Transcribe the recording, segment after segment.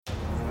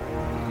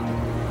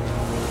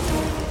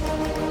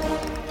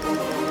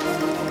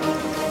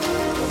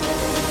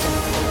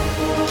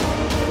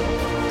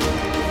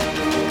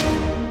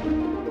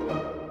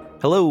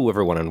Hello,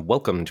 everyone, and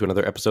welcome to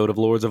another episode of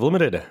Lords of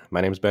Limited.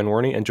 My name is Ben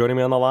Warney, and joining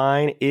me on the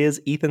line is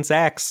Ethan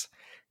Sachs.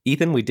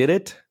 Ethan, we did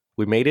it.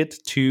 We made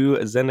it to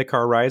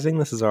Zendikar Rising.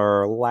 This is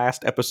our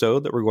last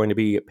episode that we're going to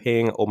be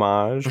paying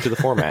homage to the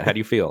format. How do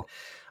you feel?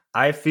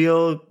 I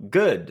feel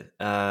good.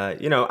 I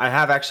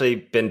have actually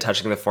been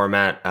touching the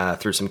format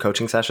through some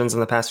coaching sessions in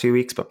the past few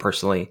weeks, but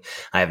personally,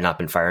 I have not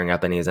been firing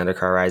up any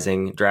Zendikar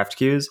Rising draft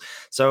queues.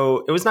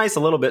 So it was nice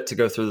a little bit to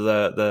go through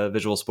the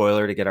visual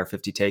spoiler to get our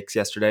 50 takes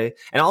yesterday.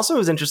 And also it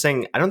was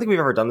interesting. I don't think we've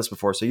ever done this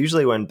before. So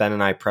usually when Ben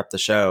and I prep the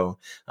show,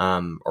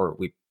 or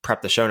we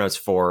prep the show notes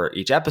for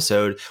each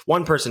episode,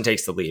 one person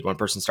takes the lead. One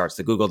person starts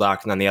the Google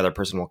Doc, and then the other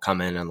person will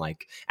come in and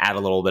like add a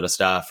little bit of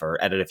stuff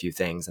or edit a few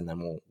things, and then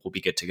we'll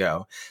be good to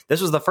go. This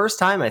was the first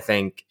time, I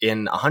think,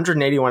 in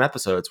 181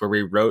 episodes where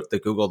we wrote the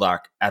Google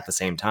Doc at the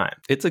same time.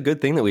 It's a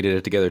good thing that we did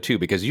it together, too,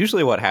 because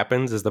usually what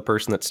happens is the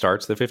person that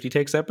starts the 50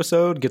 takes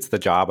episode gets the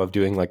job of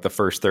doing like the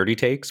first 30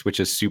 takes, which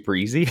is super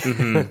easy.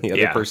 Mm-hmm. The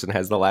other person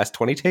has the last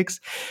 20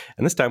 takes.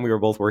 And this time we were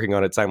both working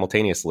on it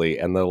simultaneously,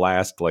 and the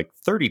last like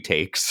 30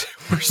 takes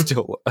were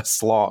still a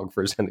slog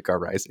for Zendikar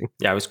Rising.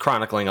 Yeah, I was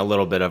chronicling a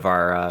little bit of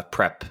our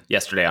prep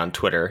yesterday on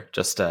Twitter,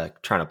 just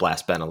trying to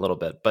blast Ben a little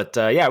bit. But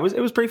it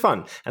was pretty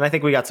fun. And I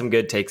think we got some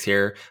good takes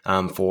here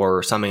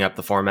for summing up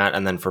the format,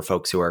 and then for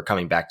folks who are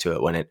coming back to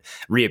it when it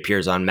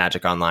reappears on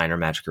Magic Online or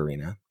Magic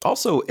Arena.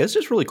 Also, it's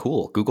just really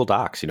cool. Google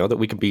Docs, that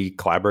we could be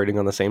collaborating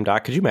on the same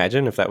doc. Wcould you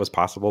imagine if that was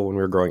possible when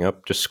we were growing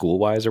up, just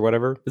school-wise or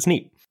whatever? It's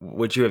neat.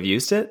 Would you have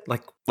used it?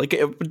 Like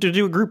to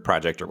do a group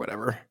project or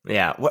whatever.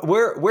 Yeah.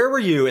 Where were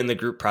you in the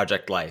group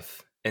project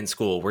life in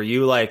school? Were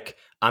you like,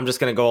 I'm just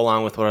going to go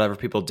along with whatever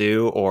people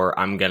do, or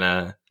I'm going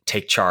to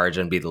take charge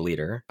and be the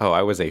leader? Oh,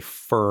 I was a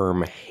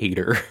firm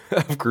hater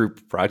of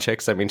group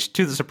projects. I mean,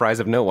 to the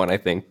surprise of no one, I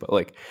think, but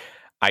like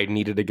I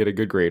needed to get a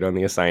good grade on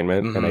the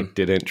assignment, and I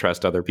didn't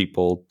trust other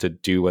people to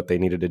do what they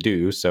needed to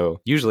do. So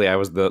usually I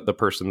was the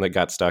person that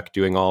got stuck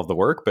doing all of the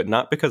work, but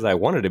not because I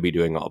wanted to be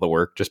doing all the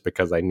work, just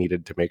because I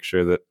needed to make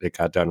sure that it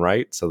got done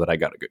right so that I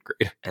got a good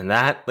grade. And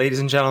that, ladies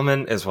and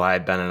gentlemen, is why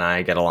Ben and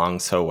I get along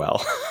so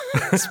well.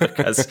 It's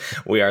because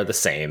we are the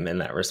same in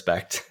that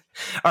respect.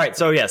 All right.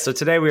 So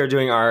today we are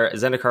doing our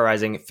Zendikar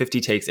Rising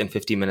 50 takes in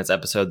 50 minutes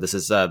episode. This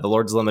is the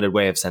Lord's Limited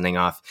way of sending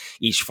off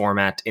each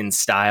format in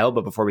style.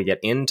 But before we get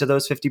into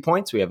those 50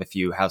 points, we have a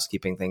few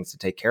housekeeping things to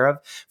take care of.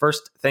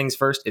 First things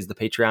first is the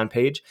Patreon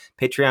page.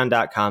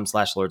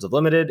 Patreon.com/Lords of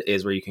Limited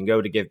is where you can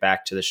go to give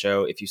back to the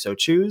show if you so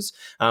choose.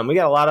 We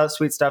got a lot of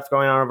sweet stuff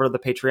going on over the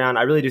Patreon.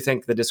 I really do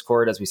think the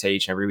Discord, as we say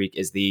each and every week,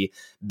 is the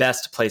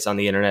best place on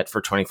the internet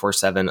for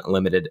 24/7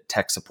 limited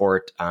tech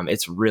support.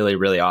 It's really,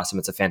 really awesome.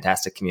 It's a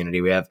fantastic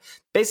community. We have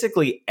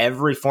basically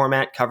every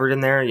format covered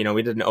in there.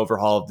 We did an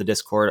overhaul of the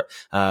Discord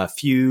a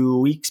few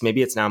weeks,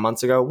 maybe it's now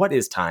months ago. What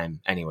is time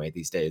anyway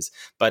these days?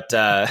 But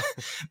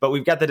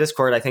we've got the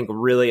Discord, I think,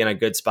 really in a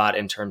good spot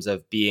in terms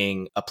of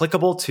being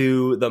applicable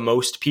to the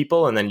most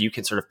people. And then you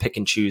can sort of pick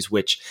and choose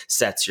which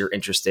sets you're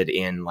interested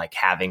in, like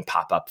having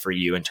pop up for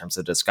you in terms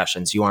of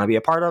discussions you want to be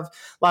a part of.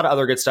 A lot of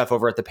other good stuff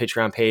over at the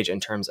Patreon page in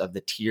terms of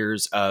the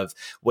tiers of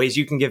ways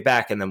you can give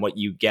back and then what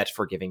you get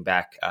for giving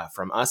back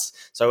from us.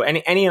 So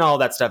any and all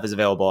that stuff is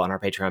available on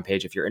our Patreon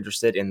page if you're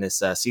interested in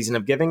this season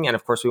of giving. And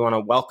of course, we want to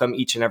welcome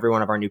each and every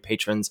one of our new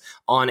patrons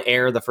on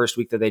air the first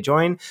week that they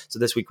join. So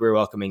this week we're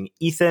welcoming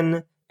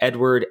Ethan,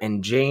 Edward,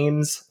 and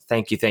James.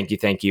 Thank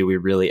you. We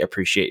really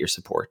appreciate your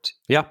support.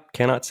 Yeah,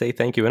 cannot say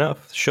thank you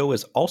enough. The show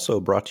is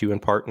also brought to you in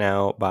part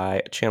now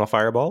by Channel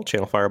Fireball,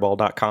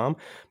 channelfireball.com.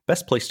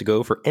 Best place to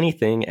go for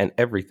anything and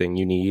everything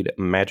you need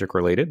Magic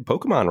related,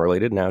 Pokemon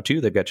related now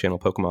too. They've got Channel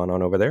Pokemon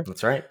on over there.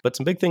 That's right. But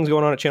some big things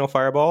going on at Channel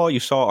Fireball. You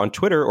saw on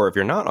Twitter, or if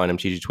you're not on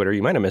MTG Twitter,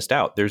 you might have missed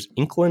out. There's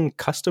Inkland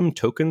custom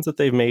tokens that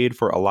they've made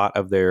for a lot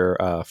of their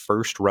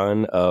first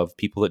run of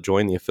people that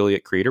join the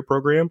affiliate creator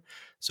program.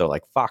 So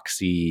like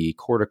Foxy,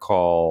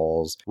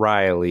 Corticalls,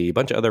 Riley, a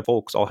bunch of other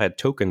folks all had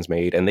tokens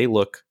made, and they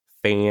look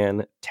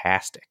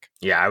fantastic.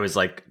 Yeah, I was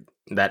like,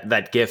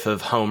 that gif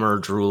of Homer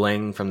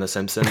drooling from The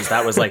Simpsons,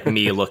 that was like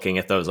me looking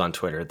at those on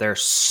Twitter. They're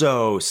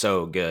so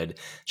good.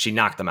 She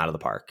knocked them out of the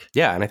park.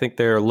 Yeah, and I think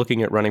they're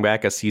looking at running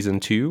back a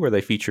season 2 where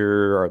they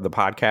feature the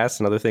podcasts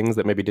and other things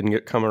that maybe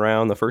didn't come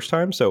around the first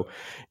time. So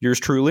yours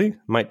truly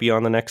might be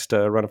on the next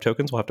run of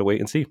tokens. We'll have to wait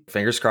and see.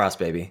 Fingers crossed,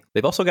 baby.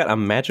 They've also got a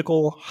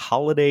magical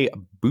holiday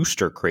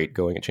booster crate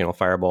going at Channel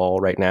Fireball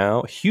right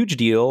now. Huge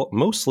deal,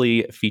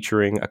 mostly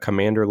featuring a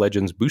Commander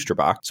Legends booster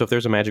box. So if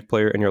there's a Magic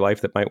player in your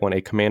life that might want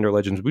a Commander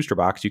Legends booster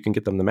box, you can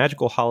get them the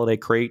magical holiday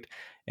crate.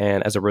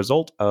 And as a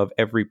result of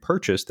every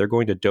purchase, they're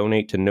going to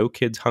donate to No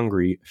Kids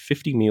Hungry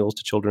 50 meals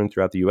to children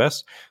throughout the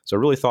U.S. So a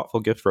really thoughtful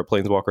gift for a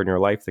Planeswalker in your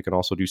life that can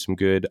also do some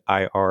good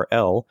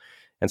IRL.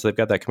 And so they've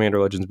got that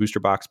Commander Legends booster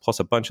box plus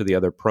a bunch of the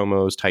other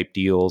promos type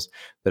deals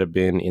that have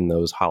been in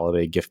those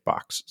holiday gift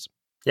boxes.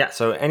 Yeah,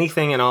 so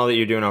anything and all that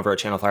you're doing over at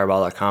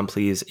channelfireball.com,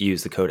 please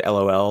use the code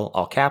LOL,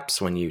 all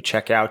caps, when you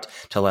check out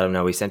to let them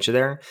know we sent you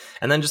there.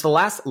 And then just the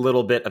last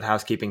little bit of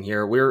housekeeping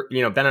here.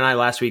 Ben and I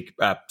last week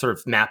sort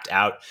of mapped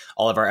out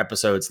all of our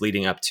episodes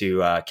leading up to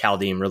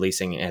Caldeem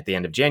releasing at the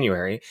end of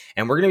January.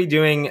 And we're going to be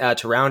doing,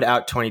 to round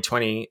out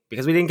 2020,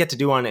 because we didn't get to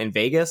do one in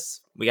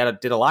Vegas. We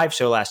did a live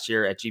show last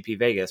year at GP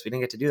Vegas. We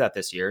didn't get to do that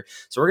this year.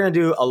 So we're going to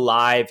do a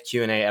live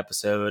Q&A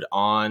episode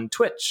on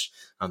Twitch.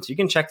 So you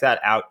can check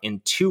that out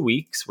in 2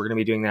 weeks. We're going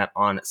to be doing that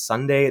on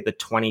Sunday, the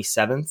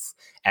 27th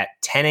at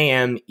 10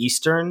 a.m.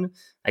 Eastern.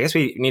 I guess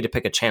we need to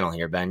pick a channel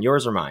here, Ben.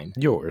 Yours or mine?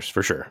 Yours,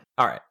 for sure.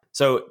 All right.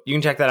 So you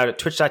can check that out at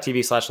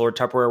twitch.tv/Lord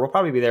Tupperware. We'll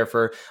probably be there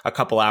for a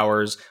couple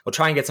hours. We'll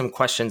try and get some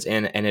questions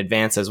in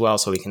advance as well,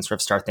 so we can sort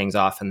of start things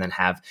off and then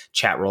have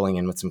chat rolling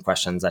in with some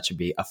questions. That should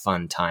be a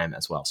fun time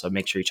as well. So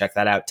make sure you check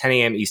that out, 10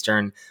 a.m.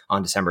 Eastern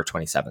on December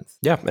 27th.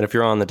 Yeah, and if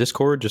you're on the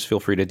Discord, just feel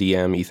free to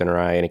DM Ethan or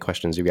I any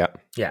questions you got.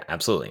 Yeah,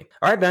 absolutely.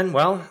 All right, Ben.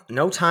 Well,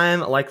 no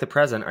time like the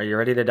present. Are you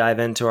ready to dive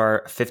into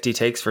our 50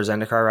 takes for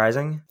Zendikar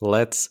Rising?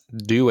 Let's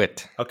do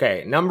it.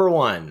 Okay, number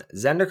 1.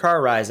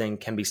 Zendikar Rising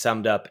can be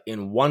summed up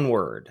in one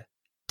word.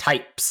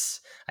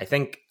 Types. I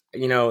think,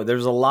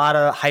 there's a lot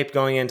of hype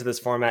going into this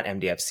format.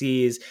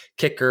 MDFCs,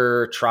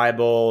 kicker,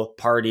 tribal,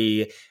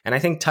 party, and I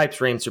think types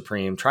reign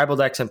supreme. Tribal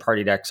decks and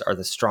party decks are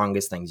the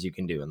strongest things you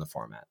can do in the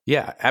format.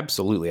 Yeah,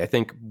 absolutely. I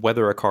think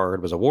whether a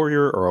card was a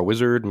warrior or a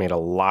wizard made a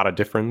lot of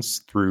difference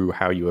through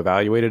how you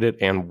evaluated it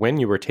and when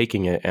you were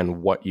taking it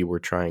and what you were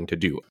trying to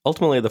do.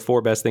 Ultimately, the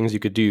 4 best things you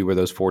could do were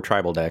those 4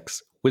 tribal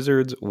decks: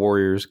 wizards,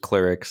 warriors,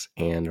 clerics,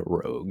 and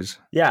rogues.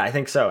 Yeah, I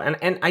think so.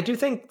 And I do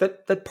think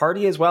that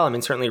party as well. I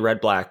mean, certainly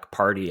red-black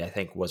party, I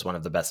think, was one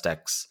of the best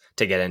decks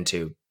to get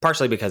into,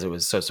 partially because it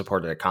was so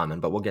supported at common,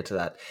 but we'll get to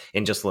that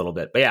in just a little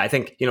bit. But yeah, I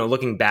think,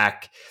 looking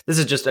back, this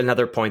is just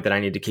another point that I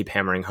need to keep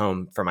hammering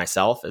home for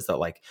myself, is that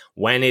like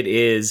when it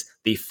is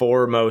the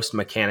foremost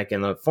mechanic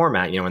in the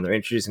format, when they're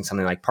introducing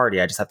something like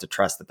party, I just have to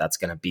trust that that's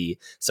going to be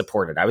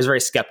supported. I was very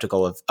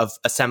skeptical of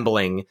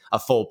assembling a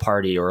full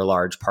party or a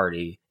large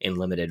party in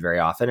limited very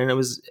often, and it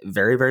was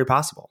very, very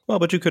possible. Well,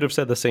 but you could have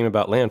said the same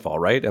about landfall,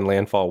 right? And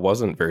landfall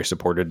wasn't very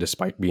supported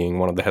despite being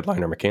one of the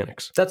headliner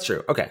mechanics. That's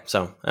true. Okay,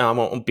 so I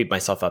won't beat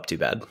myself up too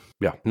bad.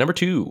 Yeah. Number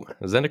 2,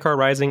 Zendikar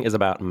Rising is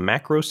about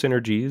macro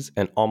synergies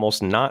and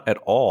almost not at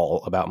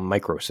all about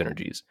micro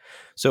synergies.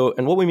 So,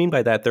 and what we mean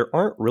by that, there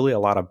aren't really a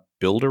lot of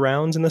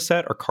build-arounds in the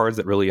set or cards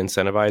that really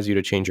incentivize you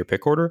to change your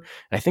pick order.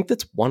 And I think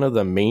that's one of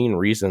the main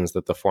reasons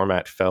that the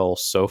format fell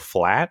so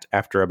flat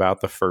after about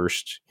the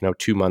first,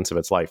 2 months of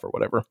its life or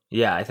whatever.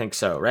 Yeah, I think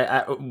so.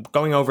 Right.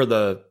 Going over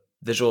the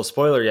visual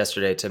spoiler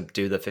yesterday to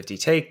do the 50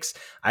 takes,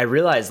 I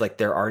realized like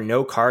there are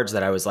no cards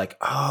that I was like,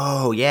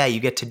 oh yeah, you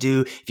get to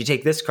do, if you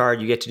take this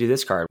card, you get to do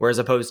this card. Whereas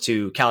opposed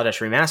to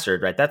Kaladesh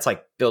Remastered, right? That's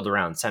like build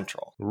around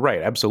central.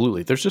 Right,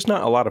 absolutely. There's just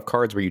not a lot of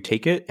cards where you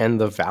take it and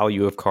the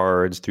value of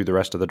cards through the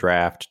rest of the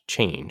draft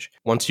change.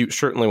 Once you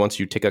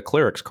take a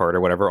clerics card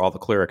or whatever, all the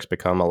clerics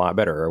become a lot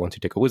better. Or once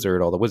you take a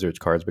wizard, all the wizards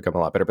cards become a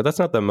lot better. But that's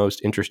not the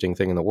most interesting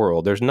thing in the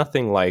world. There's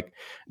nothing like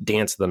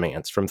Dance of the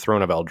Manse from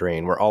Throne of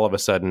Eldraine, where all of a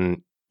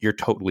sudden you're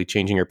totally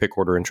changing your pick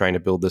order and trying to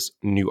build this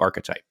new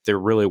archetype. There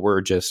really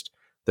were just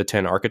the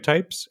 10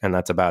 archetypes, and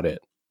that's about it.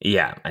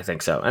 Yeah, I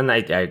think so. And I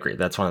agree.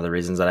 That's one of the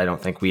reasons that I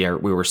don't think we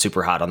were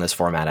super hot on this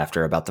format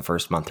after about the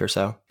first month or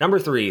so. Number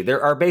 3,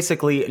 there are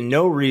basically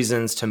no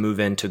reasons to move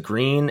into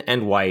green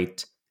and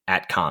white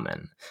at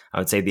common. I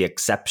would say the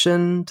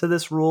exception to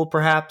this rule,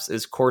 perhaps,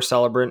 is Core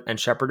Celebrant and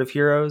Shepherd of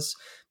Heroes.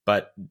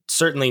 But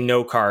certainly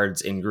no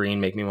cards in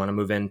green make me want to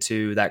move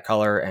into that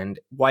color. And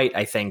white,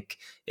 I think,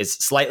 is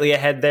slightly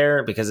ahead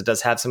there because it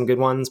does have some good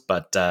ones.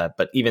 But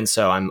even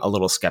so, I'm a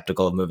little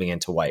skeptical of moving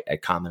into white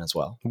at common as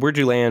well. Where'd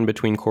you land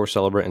between Core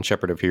Celebrant and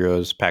Shepherd of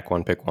Heroes? Pack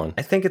one, pick one.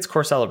 I think it's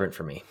Core Celebrant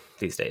for me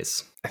these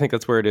days. I think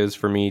that's where it is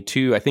for me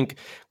too. I think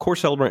Core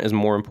Celebrant is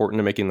more important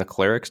to making the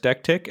Clerics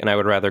deck tick, and I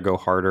would rather go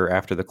harder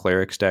after the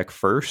Clerics deck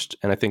first.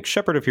 And I think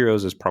Shepherd of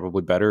Heroes is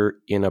probably better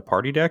in a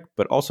party deck,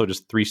 but also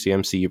just 3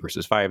 CMC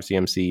versus 5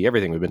 CMC,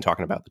 everything we've been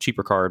talking about. The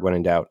cheaper card, when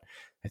in doubt,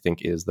 I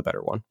think is the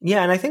better one.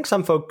 Yeah, and I think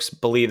some folks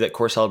believe that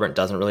Core Celebrant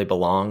doesn't really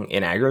belong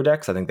in aggro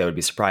decks. I think they would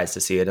be surprised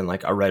to see it in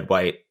like a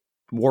red-white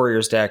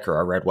Warriors deck or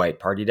a red-white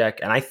party deck.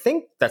 And I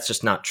think that's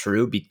just not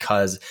true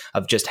because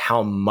of just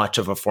how much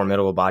of a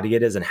formidable body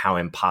it is and how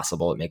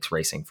impossible it makes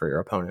racing for your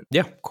opponent.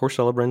 Yeah, Core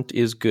Celebrant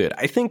is good.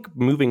 I think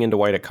moving into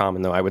white at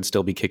common, though, I would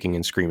still be kicking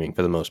and screaming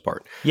for the most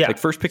part. Yeah. Like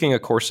first picking a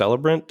Core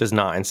Celebrant does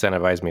not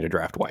incentivize me to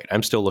draft white.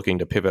 I'm still looking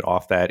to pivot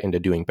off that into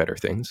doing better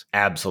things.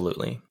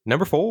 Absolutely.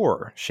 Number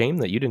 4, shame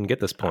that you didn't get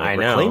this point. I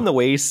know. Reclaim the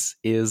Waste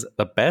is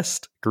the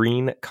best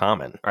green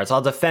common. All right, so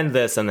I'll defend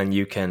this and then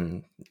you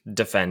can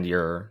defend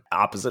your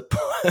opposite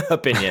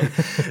opinion.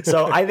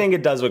 So I think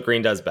it does what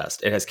green does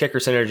best. It has kicker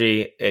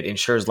synergy, it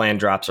ensures land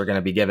drops are going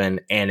to be given,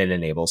 and it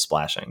enables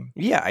splashing.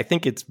 Yeah, I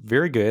think it's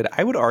very good.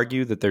 I would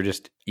argue that there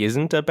just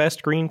isn't a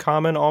best green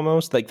common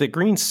almost. Like the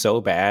green's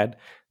so bad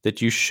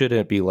that you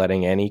shouldn't be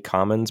letting any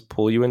commons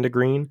pull you into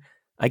green.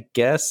 I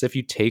guess if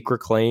you take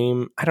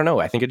Reclaim, I don't know.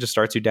 I think it just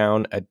starts you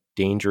down a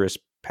dangerous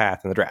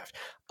path in the draft.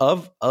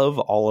 Of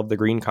all of the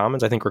green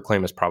commons, I think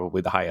Reclaim is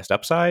probably the highest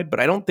upside, but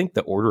I don't think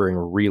the ordering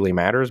really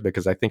matters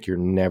because I think you're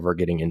never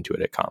getting into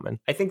it at common.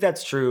 I think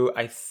that's true.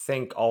 I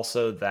think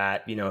also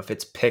that, if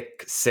it's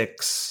pick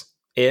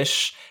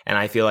 6-ish and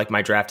I feel like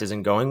my draft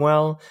isn't going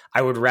well,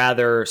 I would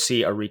rather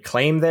see a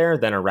Reclaim there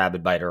than a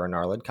Rabid Bite or a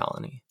Gnarlid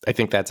Colony. I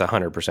think that's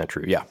 100%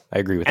 true. Yeah, I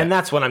agree with that. And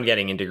that's when I'm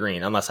getting into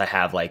green, unless I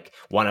have like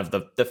one of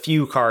the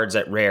few cards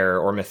at rare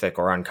or mythic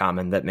or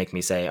uncommon that make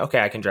me say, okay,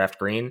 I can draft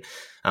green.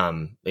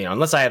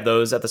 Unless I have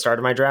those at the start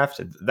of my draft,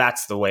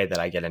 that's the way that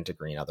I get into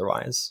green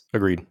otherwise.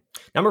 Agreed.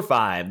 Number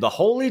 5, the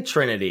holy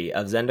trinity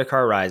of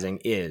Zendikar Rising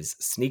is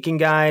Sneaking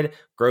Guide,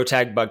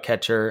 Grotag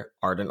Bugcatcher,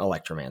 Ardent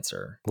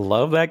Electromancer.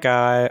 Love that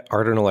guy,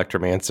 Ardent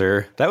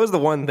Electromancer. That was the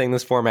one thing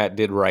this format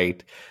did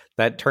right.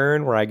 That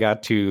turn where I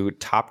got to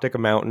top deck a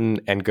mountain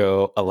and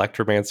go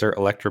Electromancer,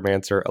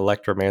 Electromancer,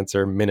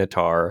 Electromancer,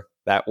 Minotaur.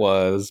 That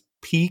was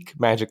peak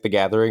Magic the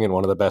Gathering and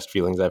one of the best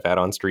feelings I've had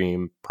on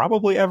stream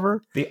probably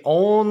ever. The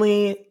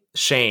only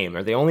shame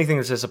or the only thing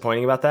that's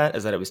disappointing about that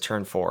is that it was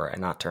turn 4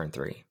 and not turn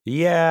 3.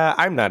 Yeah,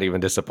 I'm not even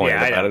disappointed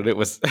about it. It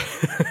was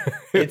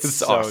it's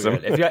so awesome.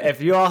 Good.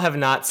 If you all have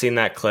not seen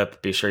that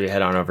clip, be sure you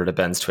head on over to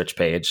Ben's Twitch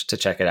page to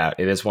check it out.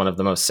 It is one of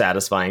the most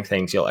satisfying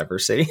things you'll ever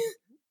see.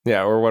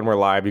 Yeah, or when we're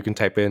live, you can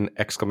type in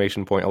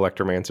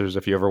 !Electromancers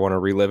if you ever want to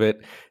relive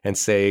it and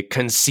say,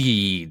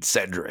 concede,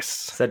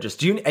 Cedrus.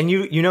 Cedrus.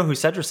 You know who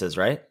Cedrus is,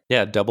 right?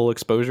 Yeah, double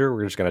exposure.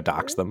 We're just going to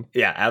dox them.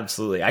 Yeah,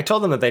 absolutely. I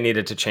told them that they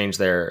needed to change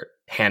their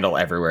handle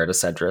everywhere to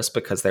Cedrus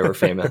because they were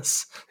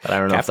famous. But I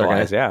don't know if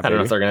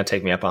they're going to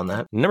take me up on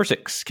that. Number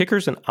 6,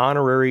 Kicker's an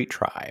honorary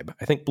tribe.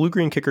 I think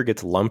blue-green Kicker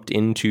gets lumped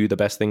into the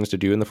best things to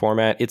do in the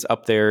format. It's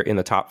up there in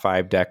the top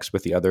 5 decks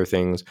with the other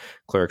things,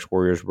 Clerics,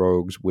 Warriors,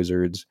 Rogues,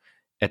 Wizards,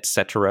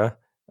 etc.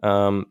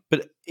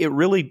 But it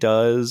really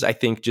does, I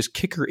think, just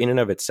Kicker in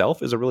and of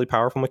itself is a really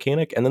powerful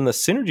mechanic. And then the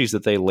synergies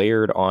that they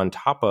layered on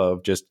top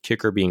of just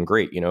Kicker being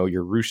great,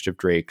 your Roost of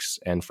Drakes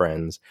and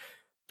friends,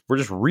 were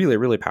just really,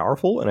 really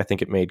powerful. And I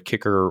think it made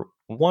Kicker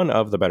one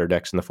of the better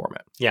decks in the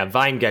format. Yeah,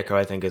 Vine Gecko,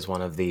 I think, is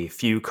one of the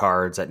few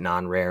cards at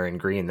non-rare and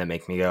green that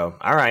make me go,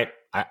 all right,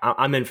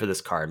 I'm in for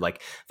this card.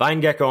 Like Vine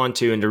Gecko on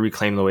 2 and to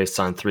Reclaim the Wastes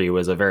on 3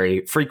 was a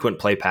very frequent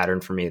play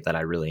pattern for me that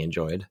I really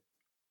enjoyed.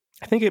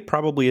 I think it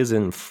probably is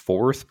in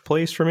 4th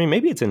place for me.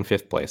 Maybe it's in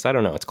 5th place. I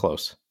don't know. It's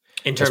close.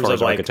 In terms of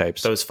like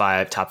archetypes. Those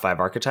top 5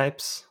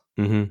 archetypes?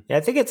 Mm-hmm. Yeah,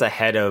 I think it's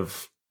ahead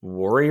of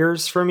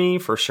Warriors for me,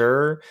 for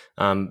sure.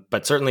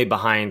 But certainly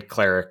behind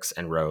Clerics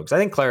and Rogues. I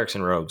think Clerics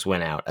and Rogues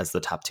win out as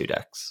the top 2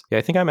 decks. Yeah,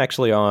 I think I'm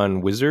actually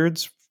on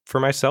Wizards for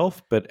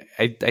myself, but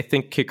I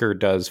think Kicker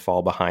does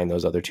fall behind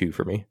those other 2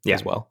 for me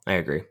as well. I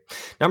agree.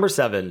 Number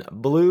 7,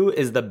 blue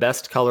is the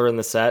best color in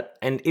the set,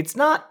 and it's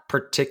not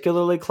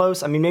particularly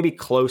close. I mean, maybe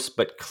close,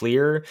 but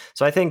clear.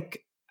 So I think,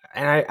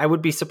 and I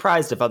would be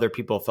surprised if other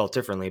people felt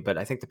differently, but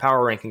I think the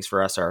power rankings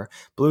for us are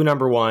blue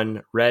number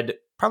 1, red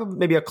probably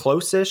maybe a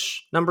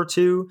close-ish number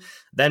 2,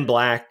 then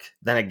black,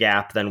 then a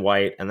gap, then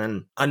white, and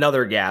then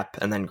another gap,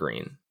 and then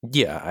green.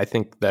 Yeah, I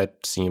think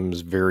that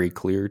seems very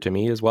clear to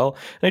me as well.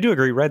 And I do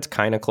agree, red's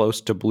kind of close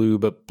to blue,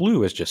 but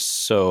blue is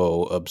just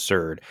so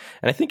absurd.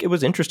 And I think it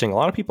was interesting. A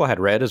lot of people had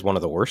red as one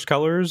of the worst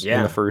colors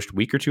in the first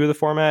week or 2 of the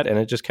format, and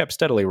it just kept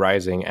steadily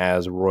rising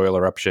as Royal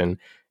Eruption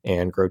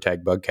and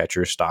Grotag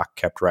Bugcatcher stock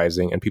kept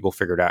rising, and people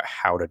figured out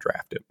how to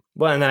draft it.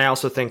 Well, and then I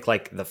also think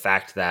like the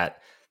fact that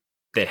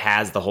it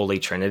has the Holy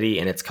Trinity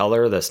in its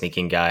color, the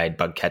Sneaking Guide,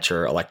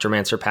 Bugcatcher,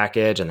 Electromancer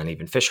package, and then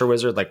even Fisher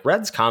Wizard. Like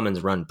red's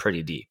commons run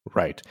pretty deep.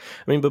 Right.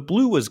 I mean, but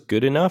blue was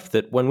good enough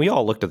that when we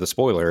all looked at the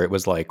spoiler, it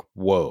was like,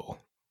 whoa,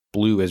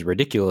 blue is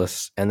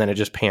ridiculous. And then it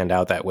just panned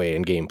out that way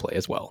in gameplay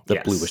as well.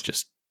 The blue was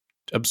just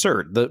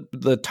absurd.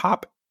 The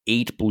top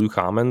 8 blue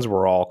commons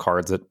were all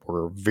cards that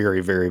were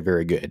very, very,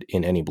 very good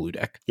in any blue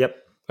deck. Yep.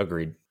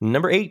 Agreed.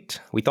 Number 8,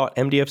 we thought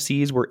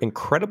MDFCs were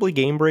incredibly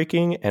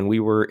game-breaking, and we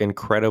were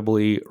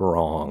incredibly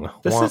wrong.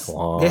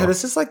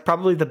 This is like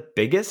probably the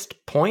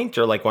biggest point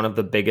or like one of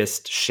the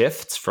biggest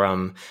shifts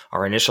from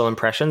our initial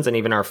impressions and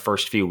even our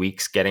first few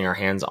weeks getting our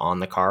hands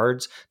on the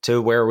cards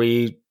to where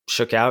we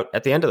shook out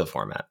at the end of the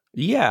format.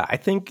 Yeah, I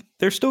think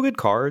they're still good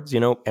cards.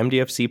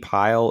 MDFC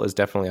Pile is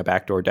definitely a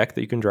backdoor deck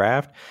that you can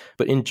draft.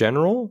 But in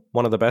general,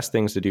 one of the best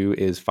things to do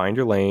is find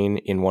your lane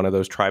in one of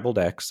those tribal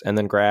decks and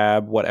then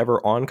grab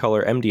whatever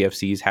on-color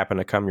MDFCs happen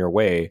to come your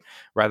way,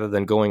 rather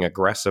than going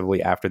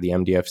aggressively after the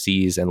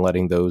MDFCs and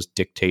letting those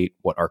dictate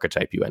what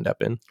archetype you end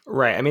up in.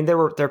 Right. I mean,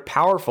 they're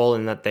powerful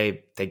in that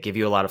they give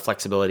you a lot of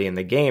flexibility in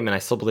the game, and I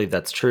still believe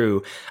that's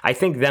true. I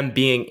think them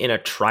being in a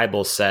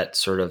tribal set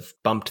sort of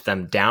bumped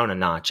them down a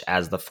notch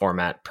as the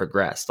format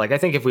progressed. Like, I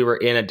think if we were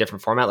in a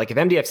different format, like if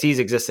MDFCs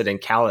existed in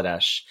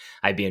Kaladesh,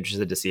 I'd be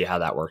interested to see how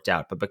that worked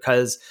out. But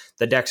because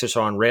the decks are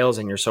so on rails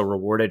and you're so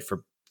rewarded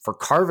for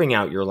carving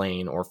out your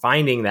lane or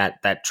finding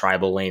that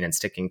tribal lane and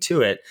sticking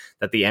to it,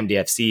 that the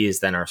MDFCs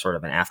then are sort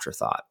of an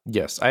afterthought.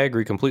 Yes, I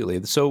agree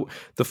completely. So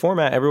the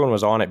format, everyone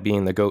was on it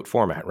being the GOAT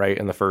format, right?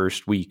 In the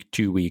first week,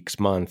 2 weeks,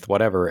 month,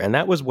 whatever. And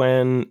that was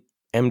when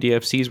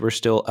MDFCs were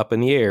still up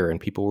in the air and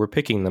people were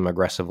picking them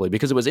aggressively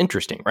because it was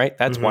interesting, right?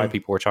 That's why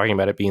people were talking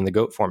about it being the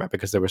GOAT format,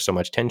 because there was so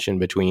much tension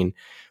between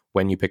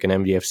when you pick an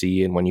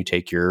MDFC and when you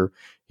take your,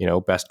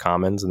 best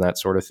commons and that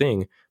sort of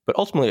thing. But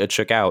ultimately it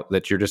shook out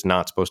that you're just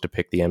not supposed to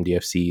pick the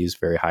MDFCs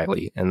very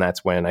highly. And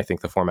that's when I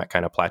think the format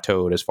kind of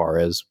plateaued as far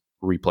as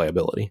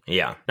replayability.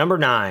 Yeah. Number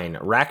 9,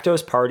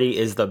 Rakdos Party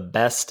is the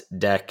best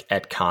deck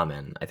at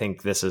common. I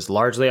think this is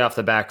largely off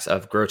the backs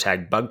of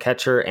Grotag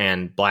Bugcatcher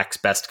and Black's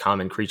best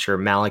common creature,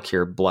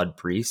 Malakir Blood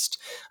Priest.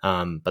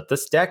 But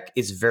this deck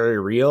is very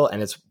real,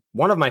 and it's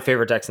one of my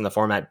favorite decks in the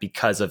format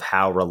because of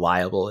how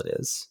reliable it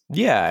is.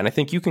 Yeah, and I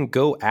think you can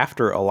go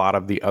after a lot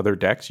of the other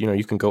decks.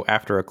 You can go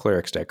after a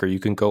Cleric's deck, or you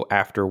can go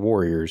after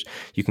Warriors,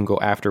 you can go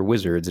after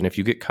Wizards, and if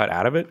you get cut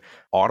out of it,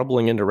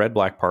 audibling into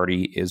Red-Black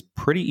Party is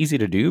pretty easy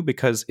to do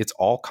because it's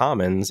all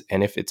commons,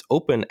 and if it's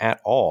open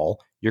at all,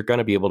 you're going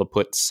to be able to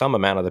put some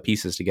amount of the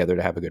pieces together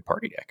to have a good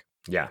party deck.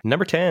 Yeah.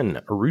 Number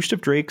 10, Roost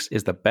of Drakes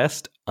is the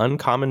best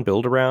uncommon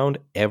build-around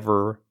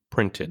ever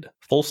printed.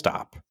 Full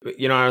stop.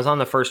 I was on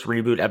the first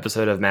reboot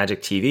episode of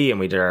Magic TV and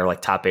we did our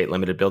top 8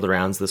 limited build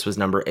arounds. This was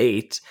number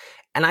 8.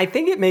 And I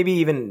think it may be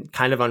even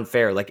kind of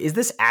unfair. Is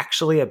this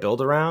actually a build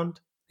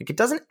around? It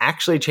doesn't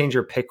actually change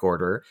your pick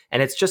order,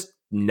 and it's just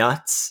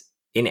nuts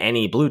in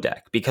any blue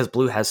deck because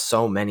blue has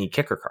so many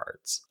kicker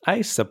cards.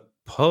 I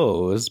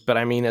suppose, but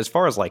I mean, as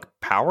far as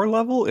power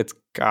level, it's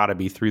got to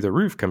be through the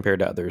roof compared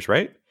to others,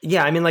 right?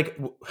 Yeah, I mean,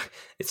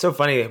 it's so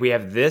funny that we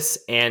have this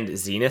and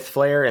Zenith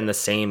Flare in the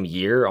same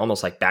year,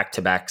 almost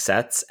back-to-back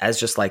sets, as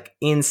just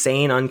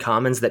insane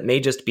uncommons that may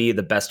just be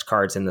the best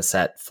cards in the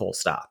set, full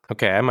stop.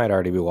 Okay, I might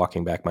already be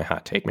walking back my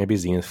hot take. Maybe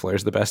Zenith Flare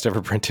is the best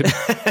ever printed.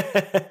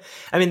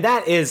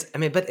 but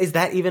is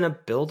that even a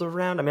build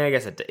around? I mean, I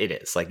guess it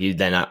is. You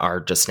then are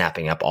just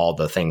snapping up all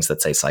the things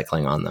that say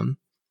cycling on them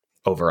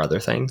over other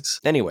things.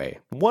 Anyway,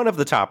 one of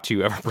the top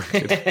 2 ever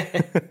printed.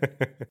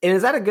 And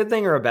is that a good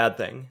thing or a bad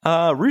thing?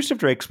 Roost of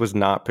Drakes was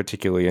not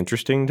particularly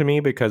interesting to me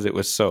because it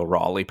was so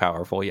rawly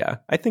powerful. Yeah,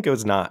 I think it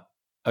was not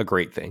a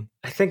great thing.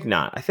 I think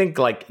not. I think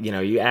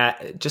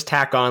you just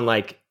tack on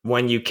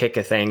when you kick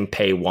a thing,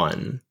 pay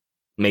 1.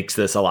 Makes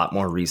this a lot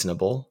more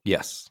reasonable.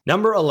 Yes.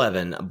 Number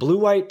 11,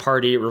 Blue-White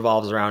Party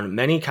revolves around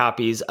many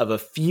copies of a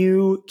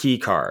few key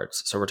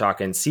cards. So we're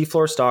talking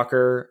Seafloor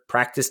Stalker,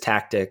 Practice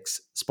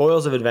Tactics,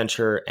 Spoils of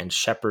Adventure, and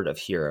Shepherd of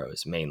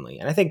Heroes mainly.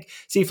 And I think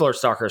Seafloor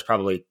Stalker is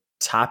probably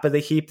top of the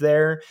heap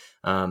there.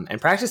 And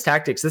Practice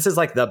Tactics, this is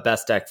the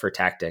best deck for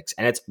tactics.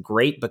 And it's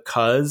great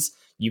because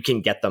you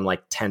can get them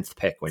 10th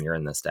pick when you're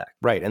in this deck.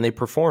 Right, and they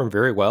perform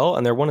very well,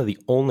 and they're one of the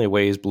only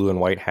ways blue and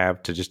white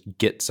have to just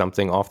get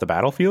something off the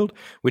battlefield,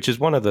 which is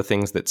one of the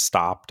things that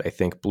stopped, I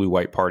think,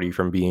 Blue-White Party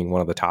from being one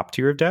of the top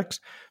tier of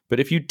decks. But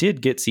if you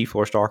did get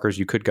Seafloor Stalkers,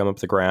 you could gum up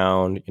the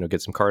ground,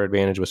 get some card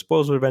advantage with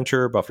Spoils of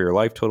Adventure, buff your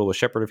life total with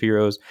Shepherd of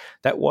Heroes.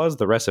 That was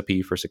the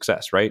recipe for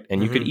success, right?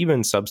 And you could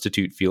even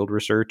substitute Field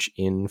Research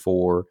in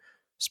for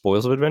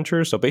Spoils of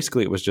Adventure. So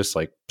basically it was just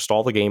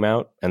stall the game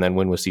out and then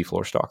win with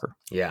Seafloor Stalker.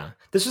 Yeah.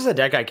 This was a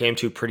deck I came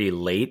to pretty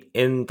late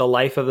in the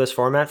life of this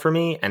format for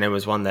me. And it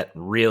was one that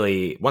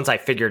really, once I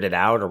figured it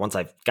out or once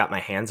I got my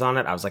hands on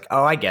it, I was like,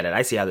 oh, I get it.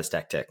 I see how this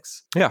deck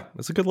ticks. Yeah,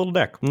 it's a good little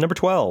deck. Number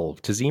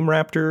 12, Tazim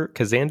Raptor,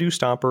 Kazandu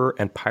Stomper,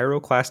 and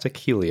Pyroclastic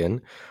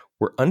Helion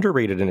were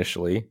underrated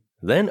initially,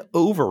 then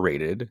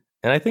overrated.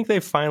 And I think they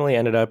finally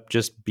ended up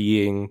just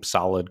being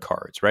solid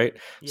cards, right?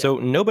 Yeah. So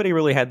nobody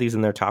really had these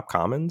in their top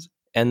commons.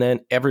 And then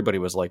everybody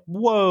was like,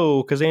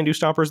 whoa, Kazandu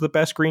Stomper is the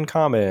best green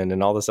common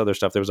and all this other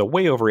stuff. There was a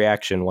way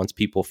overreaction once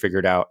people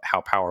figured out how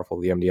powerful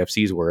the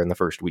MDFCs were in the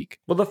first week.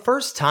 Well, the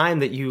first time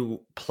that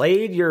you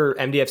played your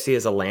MDFC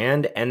as a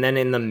land and then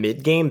in the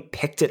mid game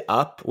picked it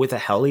up with a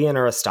Hellion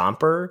or a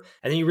Stomper,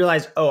 and then you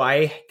realized, oh,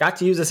 I got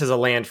to use this as a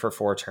land for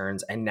 4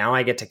 turns and now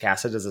I get to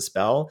cast it as a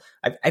spell.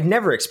 I've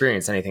never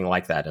experienced anything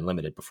like that in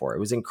Limited before. It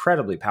was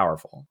incredibly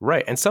powerful.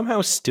 Right. And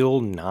somehow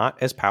still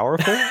not as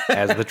powerful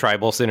as the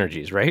tribal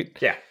synergies, right?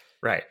 Yeah.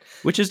 Right.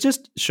 Which is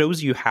just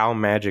shows you how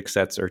Magic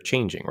sets are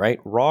changing,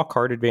 right? Raw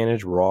card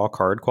advantage, raw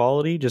card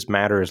quality just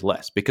matters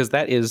less because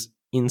that is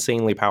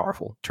insanely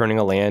powerful. Turning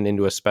a land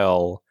into a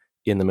spell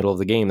in the middle of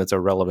the game that's a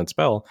relevant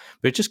spell,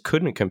 but it just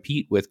couldn't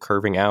compete with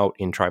curving out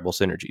in tribal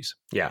synergies.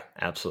 Yeah,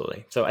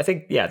 absolutely. So I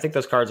think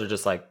those cards are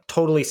just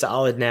totally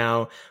solid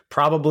now,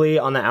 probably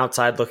on the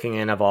outside looking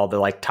in of all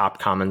the top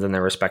commons in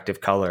their respective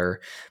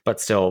color,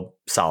 but still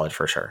solid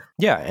for sure.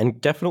 Yeah,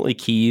 and definitely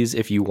keys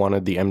if you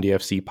wanted the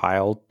MDFC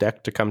pile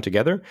deck to come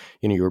together.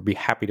 You would be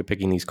happy to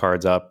picking these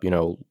cards up,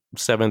 7th,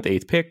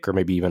 8th pick, or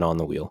maybe even on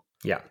the wheel.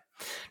 Yeah.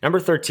 Number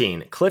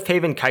 13,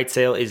 Cliffhaven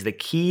Kitesail is the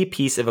key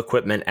piece of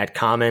equipment at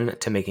common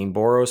to making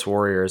Boros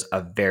Warriors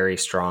a very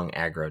strong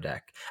aggro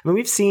deck. I mean,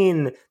 we've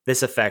seen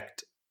this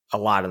effect a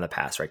lot in the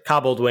past, right?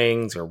 Cobbled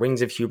Wings or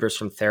Wings of Hubris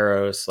from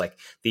Theros,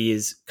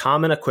 these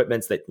common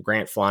equipments that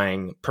grant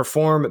flying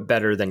perform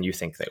better than you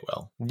think they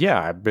will.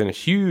 Yeah, I've been a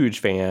huge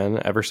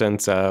fan ever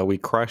since we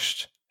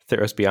crushed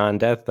Theros Beyond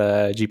Death,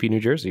 GP New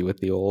Jersey with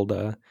the old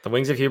the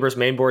Wings of Hubris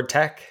mainboard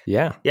tech.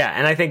 Yeah.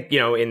 And I think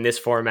in this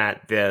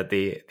format,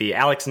 the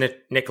Alex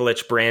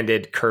Nikolic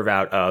branded curve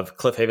out of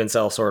Cliffhaven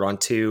Sellsword on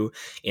 2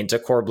 into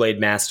Core Blade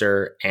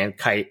Master and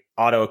Kite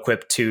auto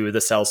equip to the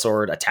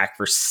Sellsword, attack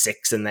for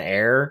 6 in the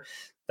air.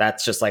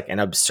 That's just like an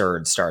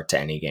absurd start to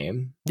any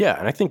game. Yeah,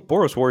 and I think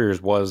Boros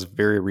Warriors was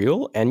very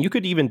real, and you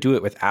could even do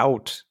it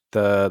without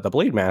the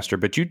Blade Master,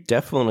 but you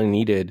definitely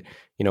needed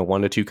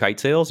 1 to 2 kite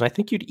sails, and I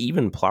think you'd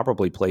even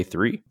probably play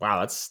 3. Wow,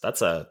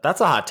 that's a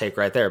hot take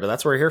right there, but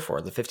that's what we're here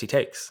for, the 50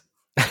 takes.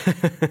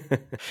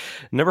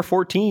 Number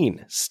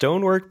 14,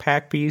 Stonework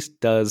Pack Piece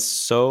does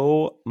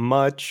so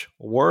much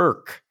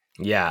work.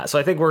 Yeah, so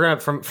I think we're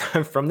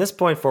gonna from this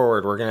point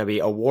forward, we're gonna be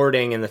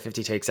awarding in the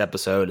 50 Takes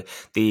episode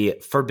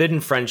the Forbidden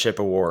Friendship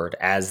Award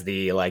as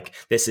the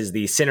this is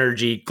the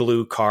synergy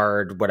glue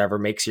card, whatever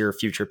makes your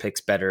future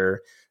picks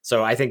better.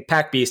 So I think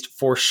Pack Beast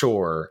for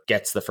sure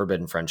gets the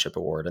Forbidden Friendship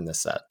Award in this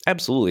set.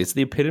 Absolutely. It's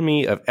the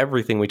epitome of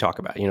everything we talk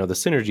about. The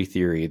synergy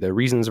theory, the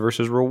reasons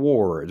versus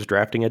rewards,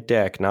 drafting a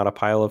deck, not a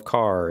pile of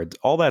cards,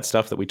 all that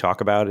stuff that we talk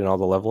about in all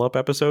the level up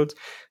episodes.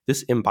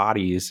 This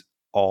embodies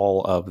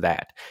all of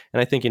that.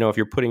 And I think, if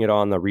you're putting it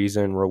on the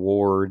reason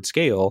reward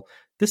scale,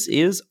 this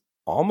is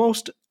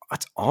almost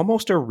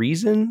a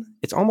reason.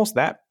 It's almost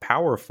that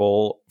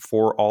powerful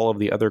for all of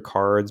the other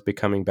cards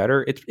becoming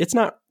better. It's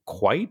not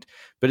quite,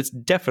 but it's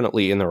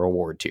definitely in the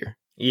reward tier.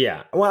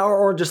 Yeah. Well,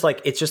 or just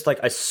it's just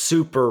a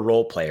super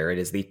role player. It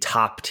is the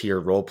top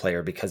tier role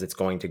player because it's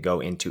going to go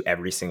into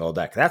every single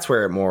deck. That's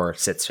where it more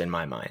sits in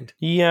my mind.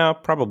 Yeah,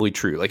 probably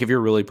true. If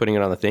you're really putting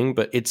it on the thing,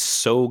 but it's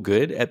so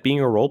good at being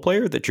a role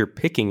player that you're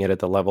picking it at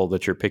the level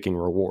that you're picking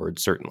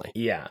rewards, certainly.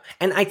 Yeah.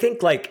 And I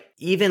think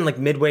even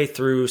midway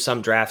through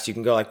some drafts, you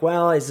can go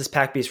well, is this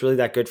pack piece really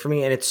that good for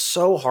me? And it's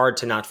so hard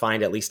to not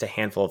find at least a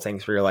handful of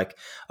things where you're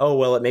oh,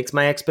 well, it makes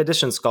my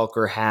Expedition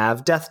Skulker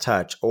have Death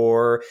Touch,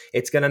 or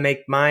it's going to make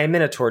my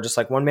Minotaur just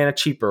 1 mana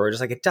cheaper, or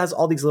just it does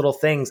all these little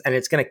things, and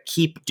it's going to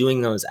keep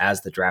doing those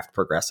as the draft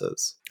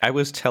progresses. I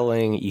was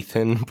telling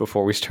Ethan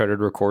before we started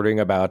recording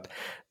about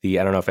I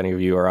don't know if any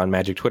of you are on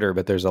Magic Twitter,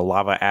 but there's a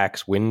Lava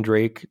Axe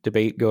Windrake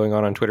debate going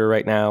on Twitter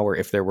right now, where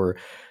if there were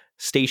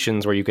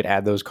stations where you could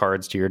add those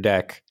cards to your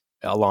deck,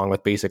 along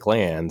with basic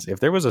lands,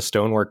 if there was a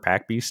Stonework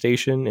Pack Beast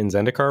station in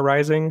Zendikar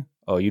Rising,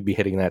 you'd be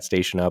hitting that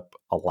station up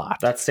a lot.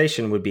 That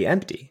station would be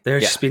empty.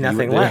 There'd just be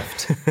nothing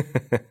left.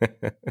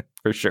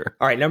 For sure.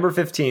 All right, number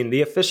 15,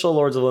 the official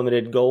Lords of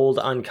Limited Gold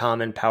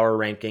Uncommon Power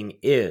Ranking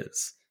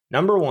is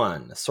number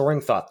 1, Soaring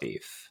Thought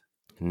Thief.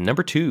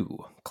 Number 2,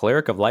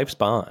 Cleric of Life's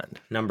Bond.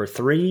 Number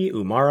 3,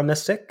 Umara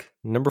Mystic.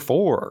 Number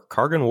 4,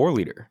 Kargan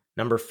Warleader.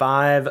 Number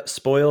 5,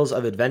 Spoils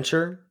of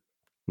Adventure.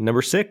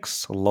 Number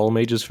 6, Lull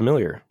Mage's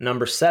Familiar.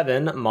 Number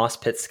 7, Moss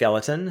Pit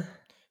Skeleton.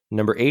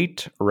 Number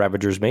 8,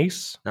 Ravager's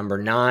Mace. Number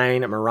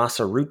 9,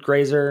 Marasa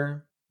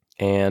Rootgrazer.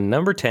 And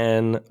number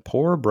 10,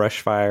 Poor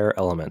Brushfire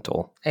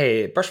Elemental.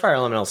 Hey, Brushfire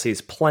Elemental sees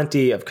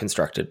plenty of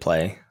constructed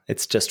play.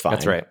 It's just fine.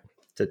 That's right.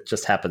 It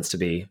just happens to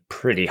be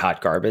pretty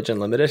hot garbage and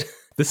limited.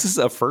 This is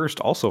a first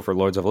also for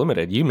Lords of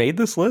Limited. You made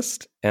this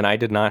list, and I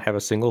did not have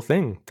a single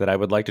thing that I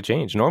would like to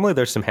change. Normally,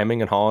 there's some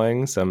hemming and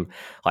hawing,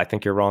 I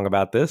think you're wrong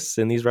about this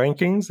in these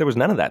rankings. There was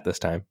none of that this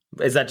time.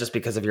 Is that just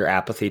because of your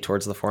apathy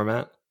towards the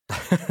format?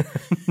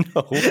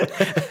 No.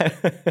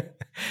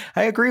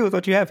 I agree with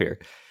what you have here.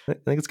 I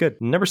think it's good.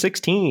 Number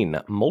 16,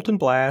 Molten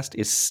Blast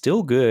is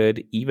still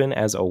good even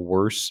as a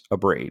worse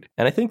Abrade.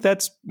 And I think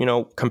that's,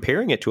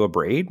 comparing it to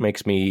Abrade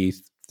makes me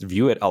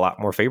view it a lot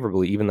more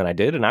favorably even than I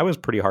did. And I was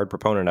pretty hard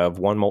proponent of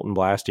 1 Molten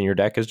Blast in your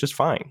deck is just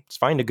fine. It's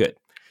fine to good.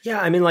 Yeah,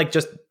 I mean,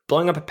 just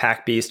blowing up a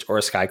Pack Beast or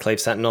a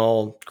Skyclave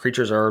Sentinel,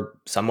 creatures are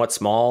somewhat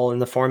small in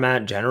the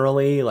format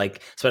generally,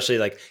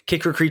 especially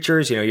kicker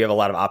creatures, you have a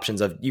lot of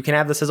options of, you can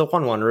have this as a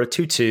 1/1 or a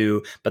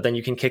 2/2, but then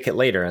you can kick it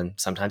later. And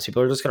sometimes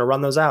people are just going to run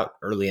those out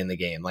early in the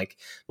game.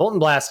 Molten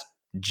Blast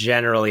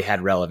generally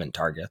had relevant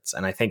targets,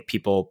 and I think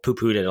people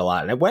poo-pooed it a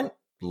lot. And it went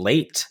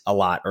late a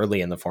lot early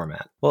in the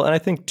format. Well, and I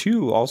think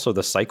too, also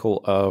the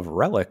cycle of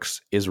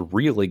relics is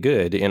really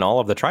good in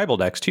all of the tribal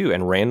decks too,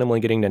 and randomly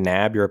getting to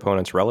nab your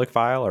opponent's relic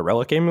file or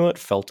relic amulet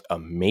felt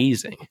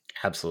amazing.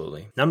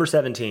 Absolutely. Number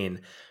 17,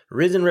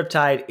 Risen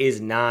Riptide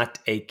is not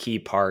a key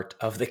part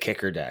of the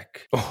kicker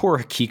deck. Or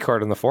a key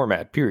card in the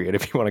format, period,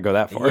 if you want to go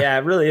that far. Yeah,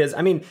 it really is.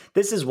 I mean,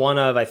 this is one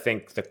of, I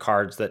think, the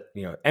cards that,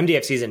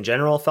 MDFCs in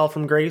general fell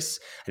from grace.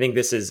 I think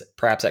this is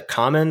perhaps at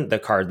common, the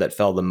card that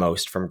fell the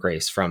most from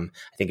grace from,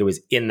 I think it was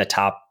in the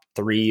top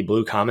 3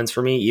 blue commons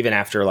for me, even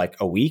after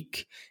a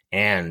week.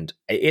 And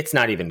it's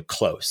not even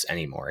close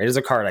anymore. It is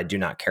a card I do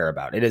not care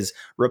about. It is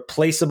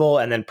replaceable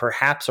and then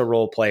perhaps a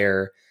role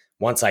player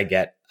once I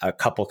get a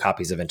couple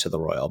copies of Into the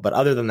Royal. But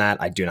other than that,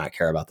 I do not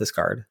care about this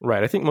card.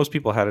 Right. I think most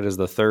people had it as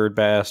the 3rd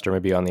best or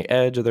maybe on the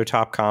edge of their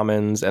top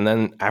commons. And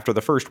then after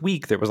the first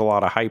week, there was a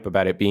lot of hype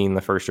about it being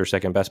the 1st or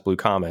 2nd best blue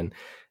common.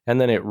 And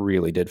then it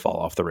really did fall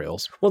off the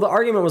rails. Well, the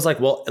argument was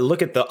well,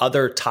 look at the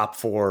other top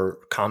 4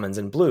 commons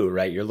in blue,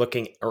 right? You're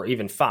looking, or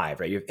even 5,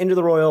 right? You have Into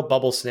the Royal,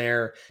 Bubble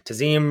Snare,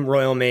 Tazim,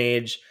 Royal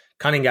Mage,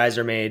 Cunning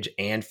Geyser Mage,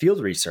 and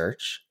Field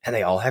Research, and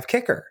they all have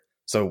kicker.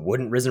 So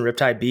wouldn't Risen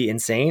Riptide be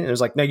insane? And it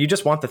was like, no, you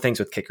just want the things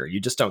with kicker. You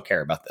just don't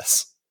care about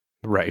this.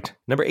 Right.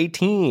 Number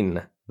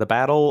 18, the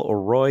Battle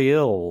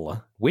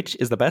Royale. Which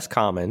is the best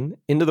common,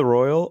 Into the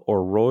Royal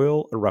or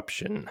Royal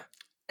Eruption?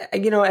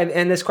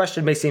 And this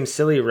question may seem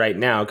silly right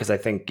now because I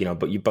think,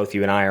 but both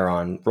you and I are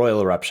on Royal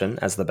Eruption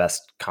as the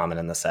best common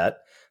in the set.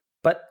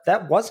 But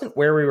that wasn't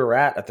where we were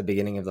at the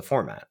beginning of the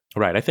format.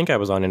 Right. I think I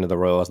was on Into the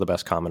Royal as the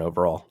best common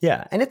overall.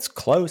 Yeah, and it's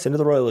close. Into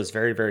the Royal is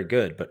very, very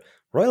good, but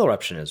Royal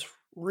Eruption is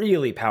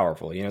really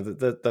powerful.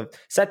 The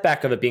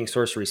setback of it being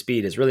sorcery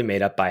speed is really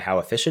made up by how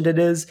efficient it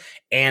is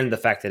and the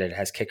fact that it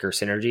has kicker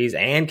synergies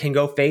and can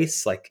go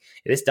face. Like,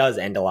 this does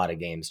end a lot of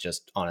games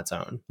just on its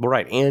own. Well,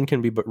 right, and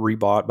can be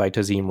rebought by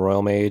Tazim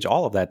Royal Mage.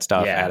 All of that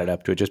stuff added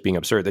up to it just being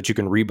absurd that you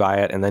can rebuy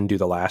it and then do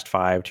the last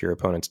 5 to your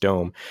opponent's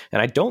dome.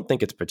 And I don't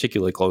think it's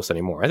particularly close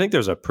anymore. I think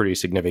there's a pretty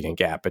significant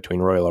gap between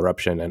Royal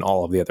Eruption and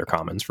all of the other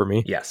commons for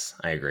me. Yes,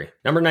 I agree.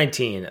 Number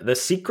 19, the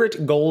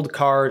secret gold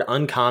card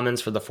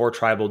uncommons for the 4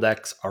 tribal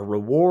decks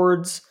are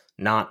rewards,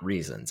 not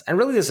reasons. And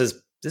really, this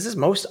is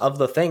most of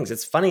the things.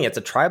 It's funny, it's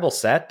a tribal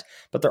set,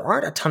 but there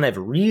aren't a ton of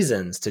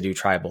reasons to do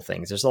tribal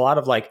things. There's a lot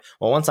of like,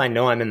 well, once I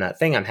know I'm in that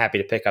thing, I'm happy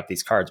to pick up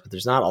these cards, but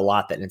there's not a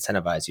lot that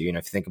incentivize you. If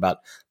you think about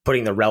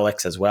putting the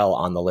relics as well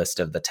on the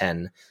list of the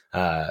 10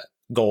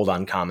 gold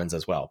uncommons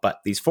as well. But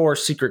these 4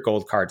 secret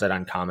gold cards at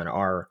uncommon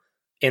are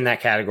in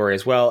that category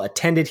as well: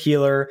 Attended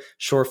Healer,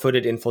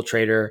 Sure-Footed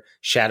Infiltrator,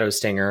 Shadow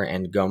Stinger,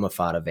 and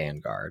Gomafada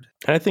Vanguard.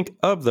 And I think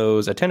of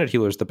those, Attended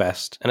Healer is the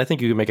best. And I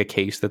think you can make a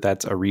case that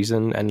that's a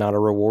reason and not a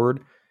reward.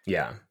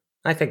 Yeah,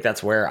 I think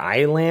that's where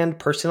I land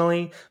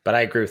personally, but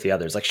I agree with the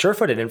others. Like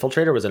Sure-Footed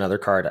Infiltrator was another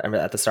card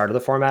at the start of the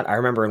format. I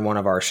remember in one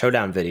of our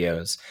Showdown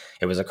videos,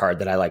 it was a card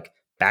that I like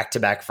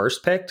back-to-back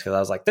first picked because I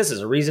was like, this is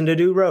a reason to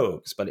do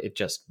rogues, but it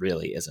just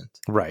really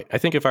isn't. Right. I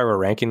think if I were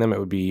ranking them, it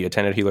would be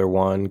Attended Healer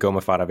 1,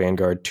 Gomafada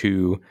Vanguard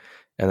 2,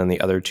 and then the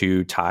other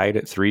 2 tied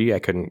at 3. I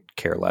couldn't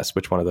care less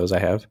which one of those I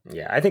have.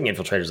 Yeah, I think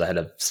Infiltrator's ahead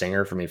of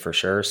Stinger for me for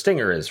sure.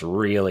 Stinger is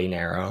really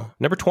narrow.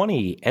 Number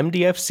 20,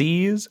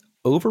 MDFCs.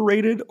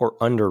 Overrated or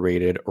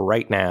underrated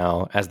right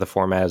now as the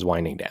format is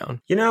winding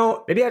down?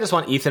 Maybe I just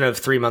want Ethan of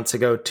 3 months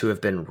ago to have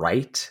been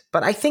right,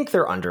 but I think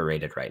they're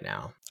underrated right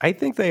now. I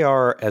think they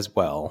are as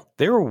well.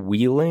 They're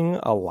wheeling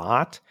a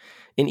lot,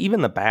 and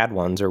even the bad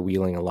ones are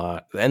wheeling a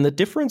lot. And the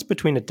difference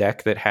between a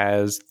deck that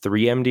has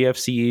 3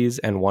 MDFCs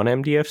and 1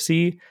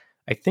 MDFC,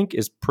 I think,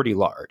 is pretty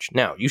large.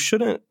 Now, you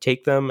shouldn't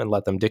take them and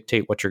let them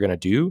dictate what you're going to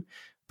do,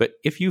 but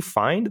if you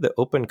find the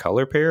open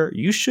color pair,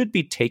 you should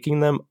be taking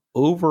them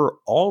over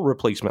all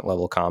replacement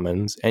level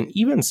commons and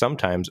even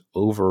sometimes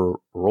over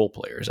role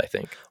players, I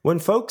think. When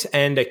folks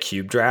end a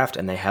cube draft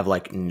and they have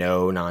like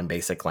no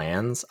non-basic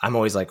lands, I'm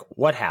always like,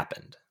 what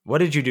happened? What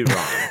did you do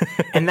wrong?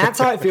 And that's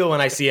how I feel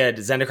when I see a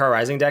Zendikar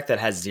Rising deck that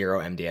has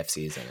 0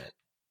 MDFCs in it.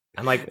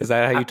 I'm like, is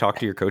that how you talk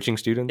to your coaching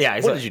students? Yeah.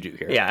 What did you do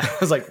here? Yeah. I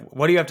was like,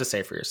 what do you have to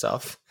say for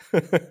yourself?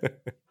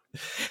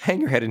 Hang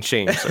your head in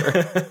shame,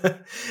 sir.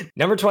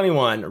 Number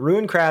 21,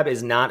 Ruin Crab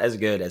is not as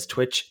good as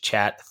Twitch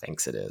chat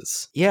thinks it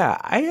is. Yeah,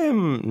 I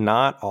am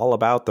not all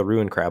about the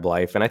Ruin Crab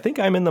life, and I think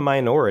I'm in the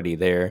minority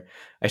there.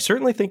 I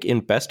certainly think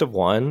in Best of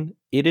One,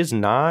 it is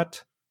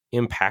not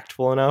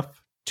impactful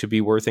enough to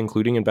be worth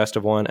including in Best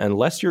of One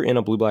unless you're in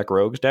a Blue-Black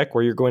Rogues deck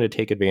where you're going to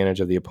take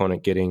advantage of the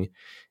opponent getting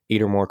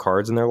 8 or more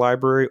cards in their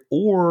library,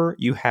 or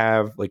you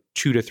have like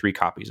 2 to 3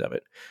 copies of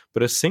it.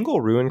 But a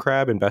single Ruin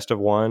Crab in Best of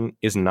One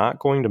is not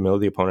going to mill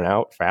the opponent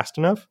out fast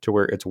enough to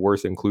where it's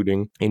worth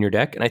including in your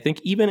deck. And I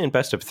think even in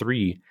Best of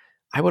 3,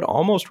 I would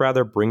almost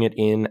rather bring it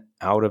in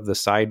out of the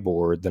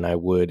sideboard than I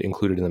would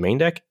include it in the main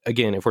deck.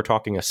 Again, if we're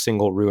talking a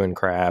single Ruin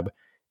Crab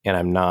and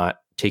I'm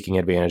not taking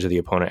advantage of the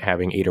opponent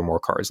having 8 or more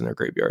cards in their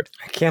graveyard.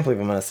 I can't believe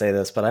I'm going to say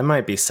this, but I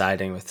might be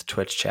siding with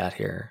Twitch chat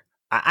here.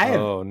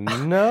 Oh,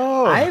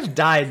 no. I have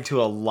died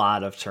to a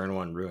lot of turn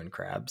 1 Ruin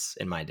Crabs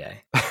in my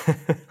day.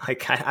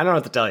 Like, I don't know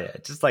what to tell you.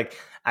 It's just like,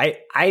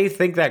 I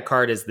think that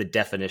card is the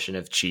definition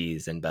of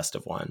cheese in Best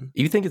of One.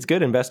 You think it's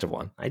good in Best of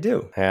One? I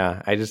do.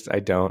 Yeah, I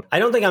don't. I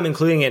don't think I'm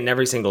including it in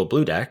every single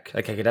blue deck.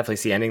 Like, I could definitely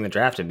see ending the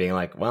draft and being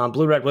like, well, on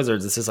Blue-Red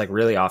Wizards, this is like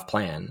really off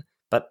plan.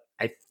 But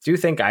I do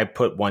think I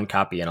put 1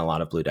 copy in a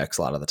lot of blue decks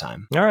a lot of the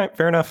time. All right,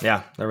 fair enough.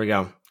 Yeah, there we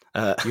go.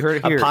 You heard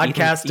it here. A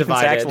podcast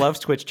divided. Ethan Sachs loves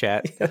Twitch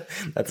chat.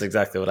 That's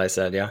exactly what I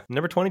said, yeah.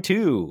 Number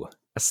 22,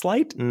 a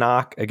slight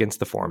knock against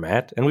the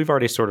format, and we've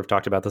already sort of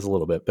talked about this a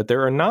little bit, but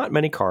there are not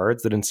many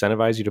cards that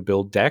incentivize you to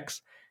build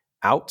decks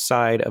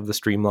outside of the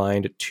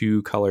streamlined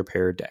 2 color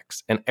pair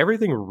decks. And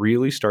everything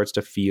really starts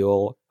to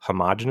feel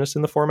homogenous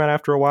in the format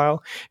after a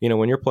while.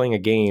 When you're playing a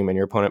game and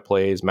your opponent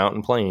plays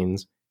Mountain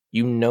Plains,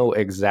 you know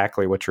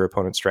exactly what your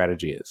opponent's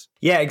strategy is.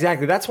 Yeah,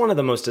 exactly. That's one of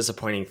the most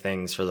disappointing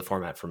things for the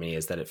format for me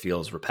is that it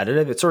feels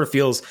repetitive. It sort of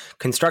feels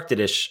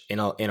constructed-ish in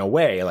a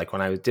way. Like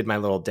when I did my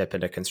little dip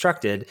into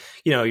constructed,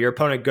 your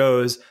opponent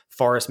goes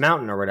Forest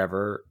Mountain or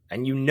whatever,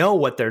 and you know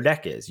what their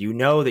deck is. You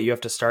know that you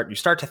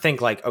start to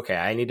think like, okay,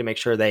 I need to make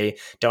sure they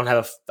don't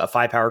have a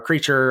 5-power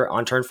creature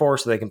on turn 4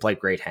 so they can play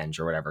Great Henge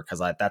or whatever, because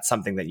that's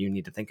something that you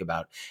need to think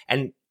about.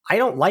 And I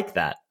don't like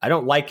that. I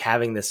don't like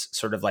having this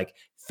sort of like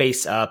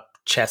face up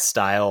chess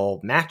style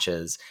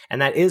matches.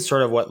 And that is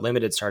sort of what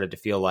Limited started to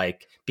feel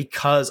like,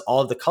 because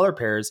all of the color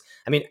pairs,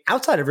 I mean,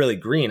 outside of really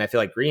green, I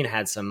feel like green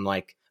had some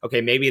like,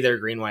 okay, maybe they're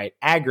green-white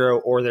aggro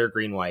or they're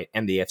green-white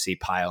MDFC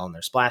pile and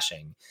they're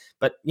splashing.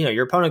 But,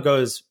 your opponent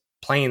goes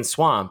plain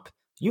swamp,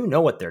 you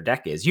know what their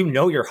deck is.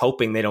 You're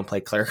hoping they don't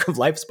play Cleric of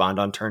Lifespond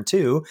on turn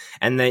 2,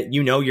 and that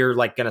you're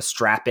like going to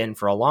strap in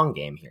for a long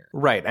game here.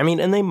 Right. I mean,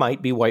 and they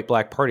might be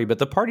white-black party, but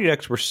the party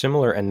decks were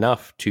similar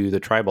enough to the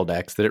tribal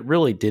decks that it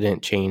really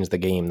didn't change the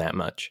game that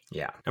much.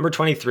 Yeah. Number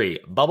 23,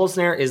 Bubble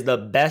Snare is the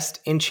best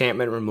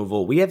enchantment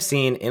removal we have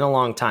seen in a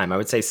long time. I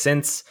would say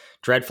since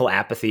Dreadful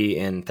Apathy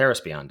in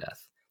Theros Beyond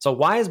Death. So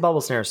why is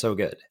Bubble Snare so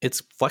good?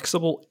 It's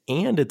flexible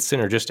and it's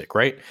synergistic,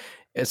 right?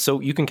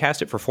 So you can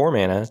cast it for 4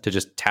 mana to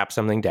just tap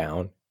something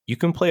down. You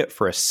can play it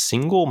for a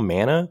single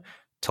mana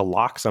to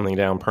lock something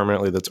down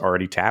permanently that's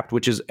already tapped,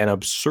 which is an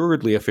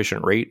absurdly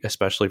efficient rate,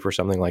 especially for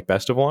something like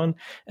Best of One.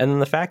 And then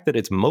the fact that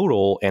it's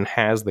modal and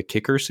has the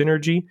kicker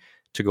synergy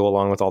to go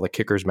along with all the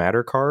Kickers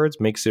Matter cards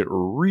makes it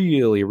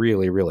really,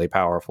 really, really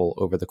powerful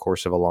over the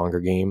course of a longer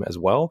game as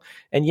well.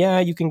 And yeah,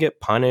 you can get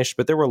punished,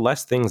 but there were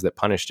less things that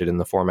punished it in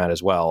the format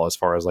as well, as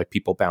far as like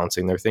people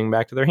bouncing their thing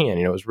back to their hand.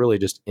 It was really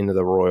just Into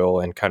the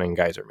Royal and Cunning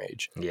Geyser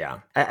Mage.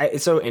 Yeah.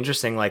 It's so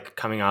interesting, like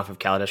coming off of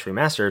Kaladesh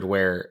Remastered,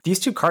 where these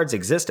two cards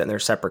exist and they're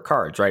separate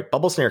cards, right?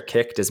 Bubble Snare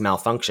kicked is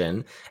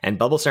Malfunction, and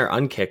Bubble Snare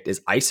unkicked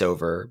is Ice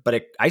Over,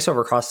 but Ice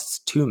Over costs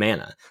 2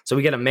 mana. So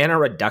we get a mana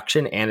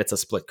reduction and it's a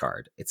split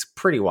card. It's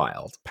pretty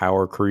wild.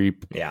 Power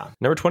creep. Yeah.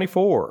 Number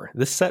 24.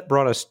 This set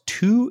brought us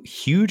 2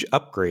 huge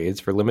upgrades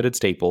for limited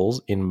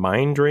staples in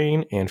Mind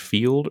Drain and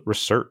Field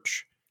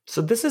Research.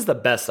 So this is the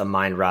best a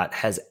Mind Rot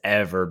has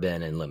ever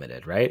been in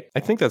Limited, right? I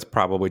think that's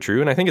probably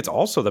true. And I think it's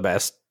also the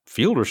best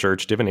Field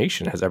Research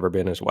Divination has ever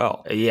been as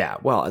well. Yeah.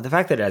 Well, the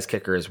fact that it has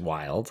kicker is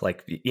wild.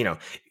 Like,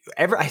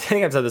 I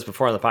think I've said this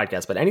before on the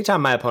podcast, but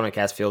anytime my opponent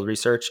casts Field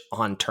Research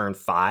on turn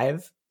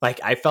 5, like,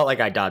 I felt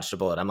like I dodged a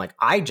bullet. I'm like,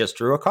 I just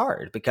drew a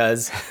card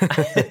because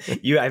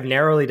I've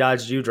narrowly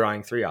dodged you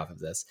drawing 3 off of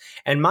this.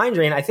 And Mind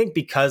Drain, I think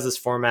because this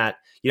format,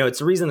 it's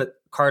the reason that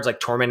cards like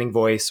Tormenting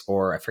Voice,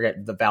 or I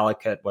forget the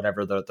Valakut,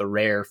 whatever, the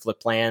rare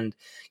flip land,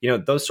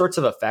 those sorts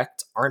of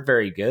effects aren't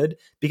very good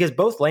because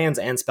both lands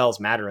and spells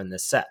matter in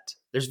this set.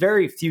 There's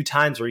very few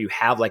times where you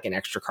have like an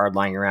extra card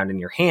lying around in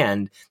your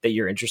hand that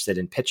you're interested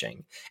in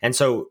pitching. And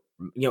so,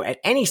 at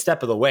any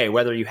step of the way,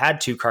 whether you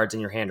had 2 cards in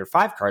your hand or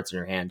 5 cards in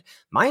your hand,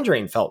 Mind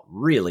Drain felt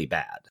really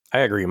bad. I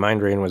agree. Mind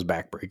Drain was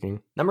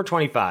backbreaking. Number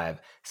 25,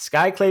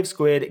 Skyclave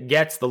Squid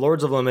gets the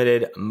Lords of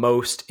Limited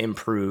Most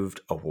Improved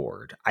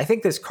Award. I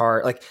think this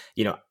card,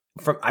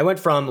 I went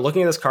from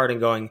looking at this card and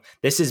going,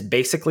 this is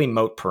basically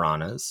Moat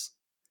Piranhas,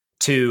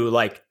 to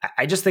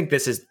I just think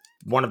this is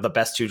one of the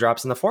best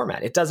 2-drops in the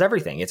format. It does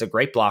everything. It's a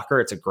great blocker.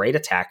 It's a great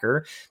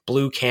attacker.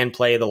 Blue can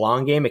play the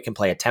long game. It can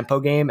play a tempo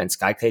game, and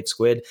Skyclave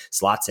Squid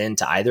slots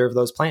into either of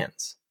those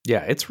plans.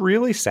 Yeah, it's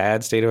really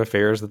sad state of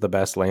affairs that the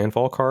best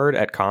landfall card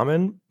at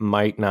common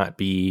might not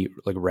be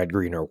like red,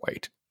 green, or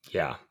white.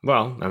 Yeah,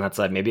 well, and that's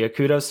maybe a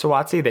kudos to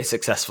WotC. They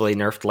successfully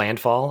nerfed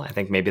Landfall. I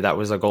think maybe that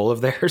was a goal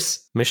of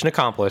theirs. Mission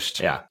accomplished.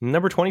 Yeah.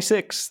 Number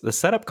 26, the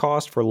setup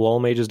cost for Lull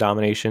Mage's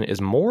Domination is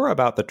more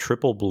about the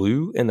triple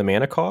blue in the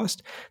mana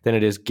cost than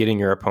it is getting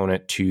your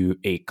opponent to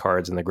 8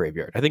 cards in the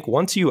graveyard. I think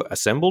once you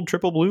assembled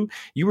triple blue,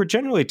 you were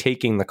generally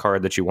taking the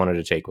card that you wanted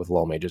to take with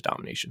Lull Mage's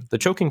Domination. The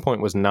choking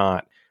point was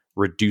not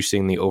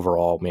reducing the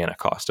overall mana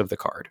cost of the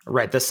card.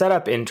 Right. The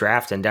setup in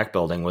draft and deck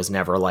building was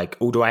never like,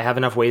 oh, do I have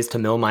enough ways to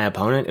mill my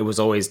opponent? It was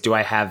always, do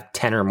I have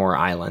 10 or more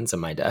islands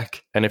in my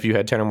deck? And if you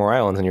had 10 or more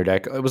islands in your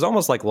deck, it was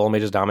almost like Lull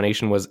Mage's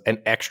Domination was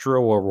an extra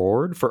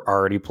reward for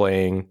already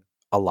playing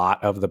a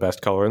lot of the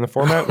best color in the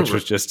format, which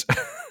was just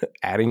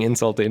adding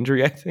insult to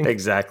injury, I think.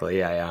 Exactly.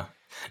 Yeah.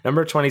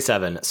 Number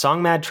 27,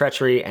 Songmad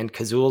Treachery and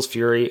Kazul's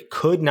Fury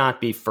could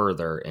not be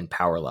further in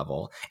power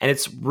level. And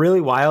it's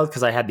really wild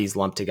because I had these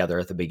lumped together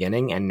at the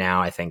beginning, and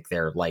now I think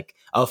they're like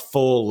a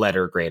full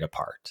letter grade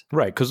apart.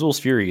 Right. Kazul's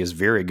Fury is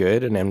very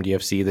good, an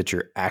MDFC that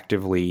you're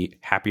actively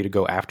happy to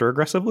go after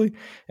aggressively.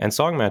 And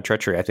Songmad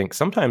Treachery, I think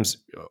sometimes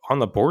on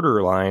the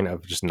borderline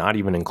of just not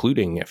even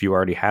including if you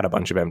already had a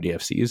bunch of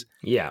MDFCs.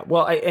 Yeah.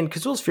 Well, and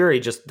Kazul's Fury,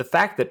 just the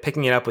fact that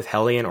picking it up with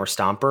Hellion or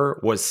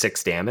Stomper was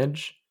 6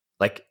 damage,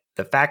 like,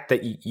 the fact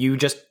that you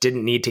just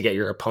didn't need to get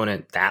your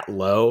opponent that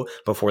low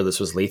before this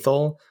was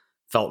lethal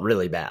felt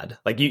really bad.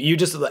 Like you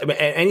just,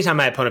 anytime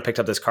my opponent picked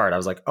up this card, I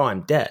was like, oh,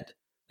 I'm dead.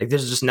 Like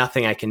there's just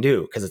nothing I can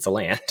do because it's a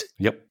land.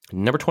 Yep.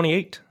 Number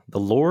 28, the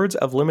Lords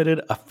of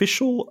Limited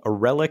official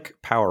Relic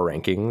power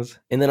rankings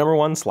in the number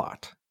 1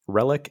 slot,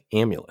 Relic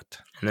Amulet.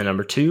 And then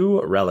number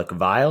 2, Relic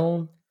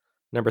Vial.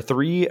 Number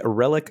 3,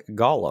 Relic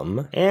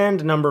Golem.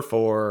 And number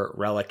 4,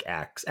 Relic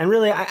Axe. And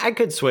really, I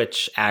could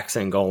switch Axe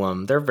and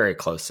Golem. They're very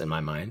close in my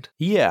mind.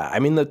 Yeah, I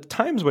mean, the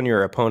times when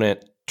your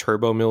opponent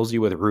turbo mills you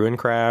with Ruin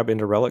Crab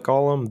into Relic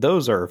Golem,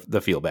 those are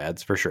the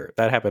feel-bads for sure.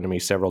 That happened to me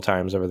several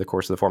times over the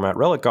course of the format.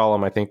 Relic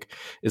Golem, I think,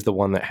 is the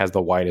one that has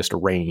the widest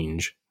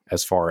range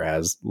as far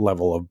as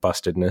level of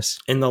bustedness.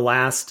 In the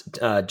last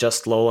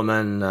Just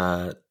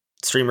Lolaman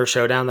Streamer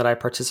Showdown that I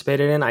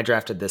participated in, I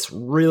drafted this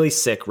really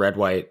sick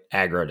red-white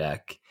aggro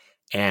deck.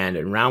 And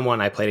in round 1,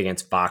 I played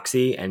against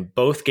Foxy, and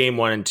both game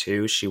 1 and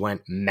 2, she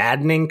went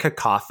Maddening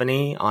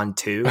Cacophony on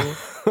 2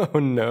 Oh,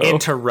 no.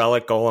 into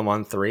Relic Golem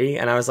on 3.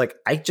 And I was like,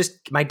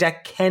 my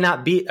deck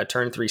cannot beat a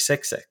turn 3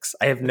 6/6.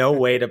 I have no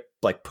way to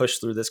like push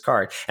through this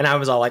card. And I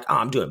was all like, oh,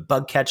 I'm doing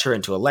Bug Catcher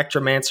into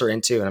Electromancer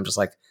into, and I'm just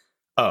like,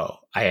 oh,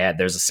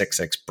 there's a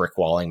 6/6 brick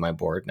walling my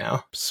board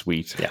now.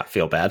 Sweet. Yeah,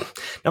 feel bad.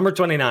 Number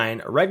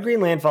 29,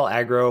 Red-Green Landfall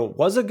aggro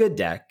was a good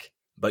deck,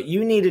 but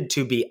you needed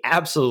to be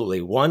absolutely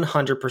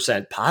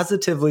 100%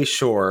 positively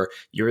sure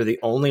you were the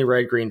only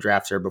red-green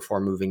drafter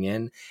before moving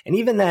in. And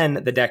even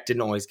then, the deck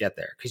didn't always get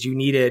there because you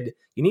needed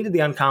the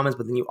uncommons,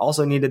 but then you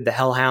also needed the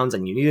Hellhounds,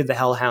 and you needed the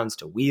Hellhounds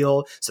to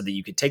wheel so that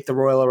you could take the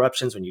Royal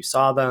Eruptions when you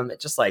saw them.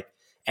 It just like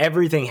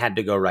everything had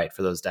to go right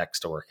for those decks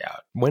to work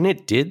out. When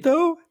it did,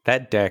 though,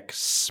 that deck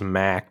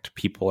smacked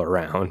people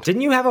around.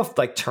 Didn't you have a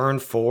like turn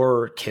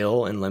 4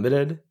 kill in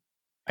Limited?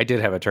 I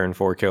did have a turn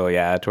 4 kill,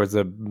 yeah, towards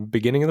the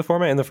beginning of the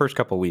format in the first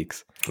couple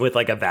weeks. With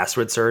like a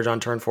Vastwood Surge on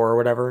turn 4 or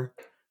whatever?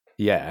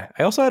 Yeah.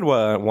 I also had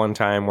one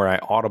time where I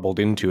audibled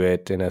into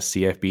it in a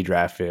CFB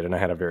draft fit, and I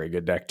had a very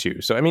good deck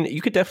too. So, I mean,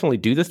 you could definitely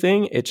do the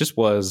thing. It just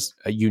was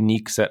a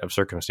unique set of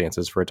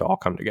circumstances for it to all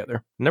come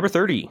together. Number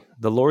 30,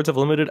 the Lords of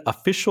Limited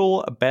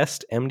official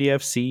best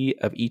MDFC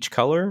of each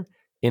color.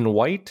 In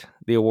white,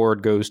 the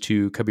award goes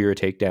to Kabira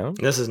Takedown.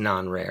 This is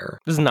non-rare.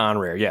 This is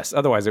non-rare, yes.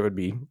 Otherwise, it would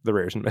be the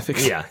rares and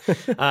mythics.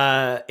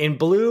 Yeah. In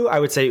blue, I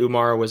would say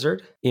Umara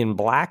Wizard. In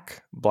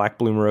black, Black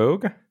Bloom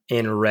Rogue.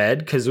 In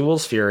red,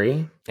 Kazul's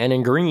Fury. And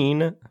in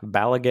green,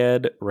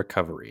 Balaged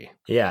Recovery.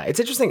 Yeah, it's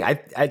interesting. I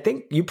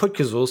think you put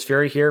Kazul's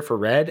Fury here for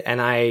red, and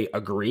I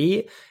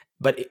agree.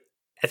 But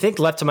I think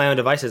left to my own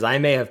devices, I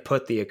may have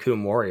put the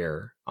Akum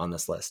Warrior on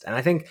this list. And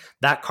I think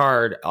that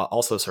card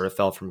also sort of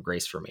fell from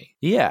grace for me.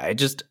 Yeah, it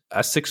just,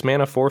 a 6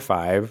 mana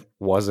 4/5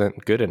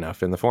 wasn't good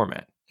enough in the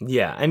format.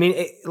 Yeah, I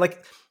mean,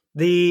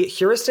 the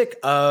heuristic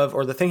of,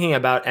 or the thinking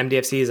about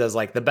MDFCs as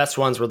like the best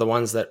ones were the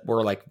ones that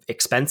were like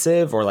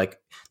expensive, or like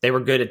they were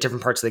good at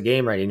different parts of the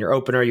game, right? In your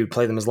opener, you'd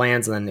play them as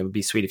lands, and then it would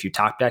be sweet if you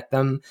top decked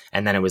them,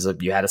 and then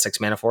you had a 6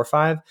 mana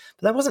 4/5. But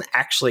that wasn't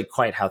actually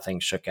quite how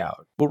things shook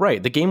out. Well,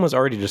 right. The game was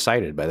already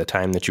decided by the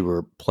time that you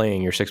were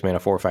playing your 6 mana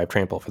 4/5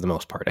 trample for the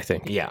most part, I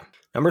think. Yeah.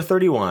 Number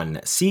 31,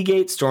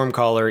 Seagate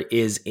Stormcaller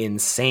is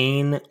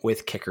insane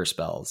with kicker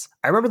spells.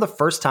 I remember the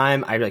first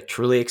time I like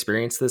truly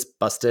experienced this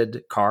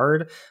busted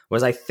card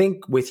was, I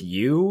think, with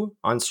you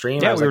on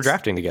stream. Yeah, we were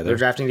drafting together. We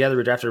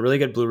drafted a really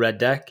good blue-red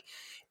deck.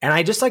 And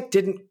I just like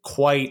didn't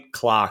quite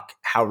clock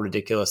how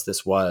ridiculous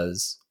this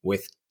was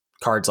with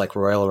cards like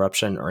Royal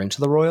Eruption or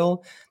Into the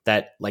Royal,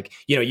 that like,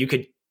 you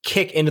could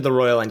kick Into the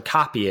Royal and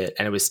copy it,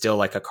 and it was still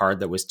like a card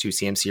that was 2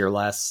 CMC or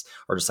less,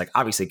 or just like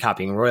obviously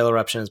copying Royal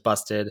Eruption is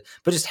busted,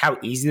 but just how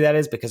easy that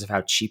is because of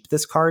how cheap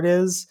this card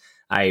is.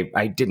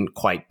 I didn't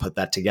quite put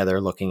that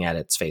together looking at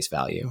its face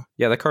value.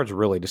 Yeah, that card's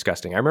really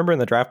disgusting. I remember in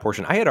the draft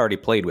portion, I had already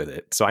played with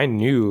it, so I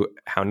knew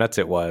how nuts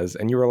it was.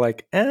 And you were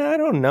like, I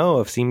don't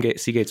know if Seagate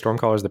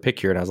Stormcaller is the pick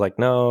here. And I was like,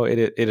 no, it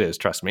is.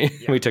 Trust me.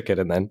 Yeah. We took it,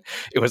 and then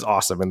it was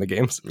awesome in the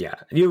games. Yeah.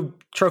 You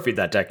trophied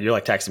that deck. You're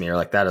like texting me. You're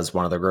like, that is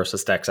one of the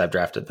grossest decks I've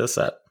drafted this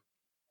set.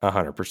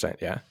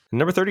 100%, yeah.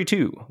 Number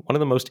 32, one of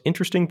the most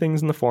interesting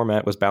things in the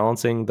format was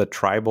balancing the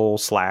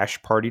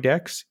tribal/party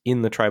decks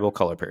in the tribal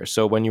color pairs.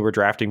 So when you were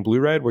drafting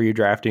blue-red, were you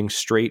drafting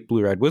straight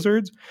blue-red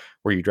wizards?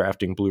 Were you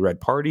drafting blue-red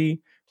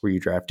party? Were you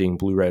drafting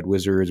blue-red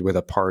wizards with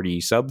a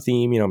party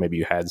sub-theme? Maybe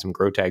you had some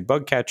Grotag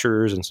bug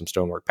catchers and some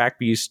Stonework pack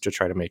beasts to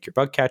try to make your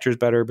bug catchers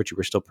better, but you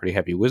were still pretty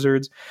heavy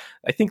wizards.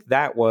 I think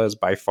that was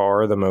by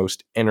far the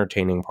most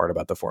entertaining part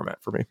about the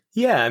format for me.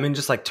 Yeah, I mean,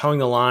 just like towing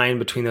the line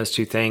between those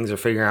two things, or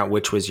figuring out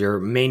which was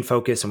your main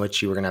focus and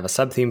which you were going to have a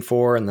sub-theme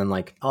for, and then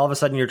like all of a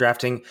sudden you're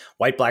drafting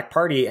white-black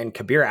party and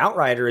Kabira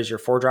Outrider is your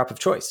 4-drop of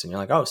choice, and you're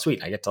like, oh,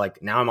 sweet, I get to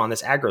like, now I'm on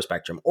this aggro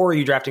spectrum. Or are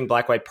you drafting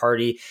black-white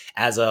party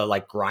as a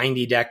like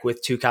grindy deck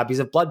with 2 copies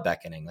of Blood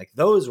Beckoning? Like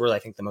those were, I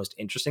think, the most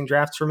interesting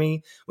drafts for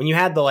me. When you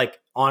had the like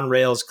on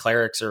rails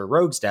clerics or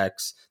rogues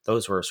decks,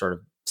 those were sort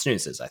of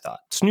snoozes, I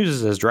thought.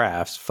 Snoozes as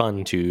drafts,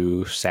 fun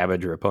to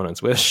savage your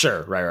opponents with.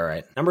 Sure,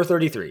 right. Number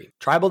 33.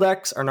 Tribal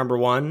decks are number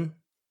 1.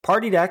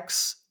 Party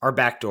decks are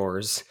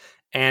backdoors.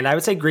 And I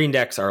would say green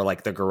decks are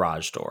like the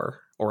garage door,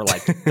 or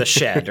like the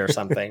shed or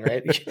something,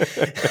 right?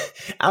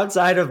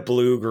 Outside of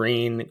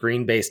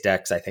green-based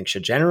decks, I think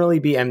should generally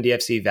be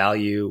MDFC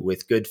value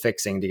with good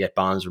fixing to get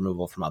bombs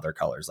removal from other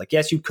colors. Like,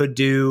 yes, you could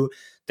do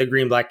the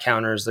green-black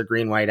counters, the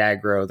green-white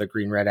aggro, the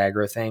green-red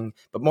aggro thing,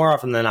 but more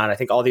often than not, I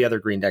think all the other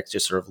green decks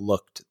just sort of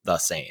looked the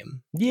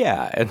same.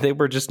 Yeah, and they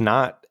were just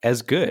not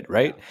as good,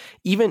 right?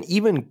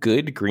 Even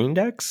good green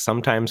decks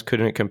sometimes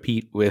couldn't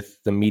compete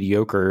with the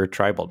mediocre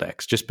tribal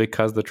decks just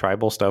because the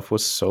tribal stuff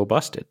was so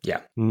busted. Yeah.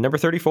 Number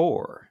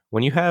 34.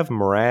 When you have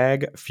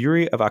Mrag,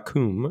 Fury of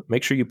Akum,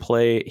 make sure you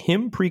play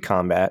him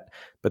pre-combat,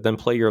 but then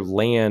play your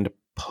land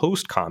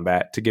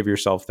post-combat to give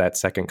yourself that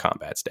second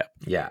combat step.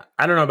 Yeah.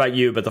 I don't know about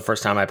you, but the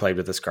first time I played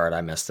with this card,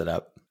 I messed it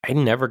up. I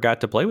never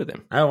got to play with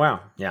him. Oh,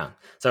 wow. Yeah.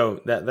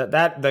 So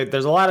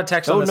there's a lot of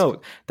text on this. Oh,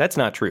 no, that's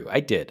not true.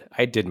 I did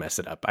mess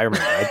it up. I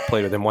remember I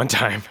played with him one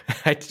time.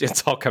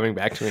 It's all coming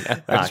back to me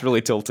now. I was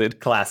really tilted.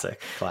 Classic.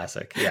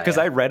 Yeah. Because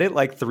I read it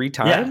like 3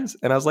 times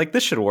and I was like,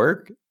 this should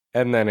work.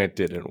 And then it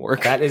didn't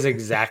work. That is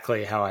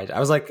exactly how I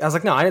was like,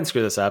 no, I didn't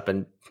screw this up.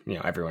 And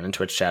everyone in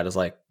Twitch chat is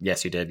like,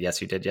 yes, you did. Yes,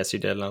 you did. Yes, you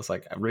did. And I was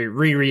like,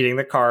 rereading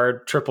the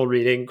card, triple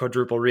reading,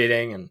 quadruple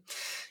reading. And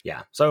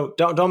yeah, so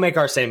don't make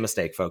our same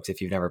mistake, folks,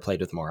 if you've never played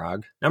with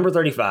Morog. Number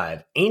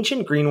 35,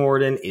 Ancient Green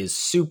Warden is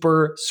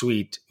super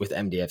sweet with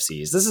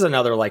MDFCs. This is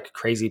another like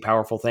crazy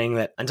powerful thing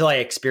that until I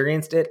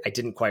experienced it, I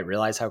didn't quite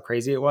realize how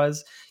crazy it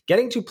was.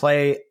 Getting to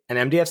play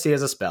an MDFC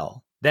as a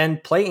spell,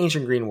 then play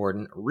Ancient Green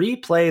Warden,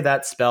 replay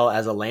that spell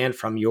as a land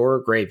from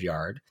your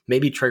graveyard,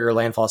 maybe trigger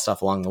landfall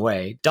stuff along the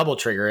way, double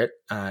trigger it,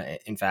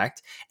 in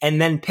fact,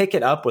 and then pick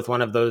it up with one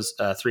of those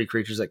 3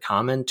 creatures at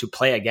common to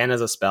play again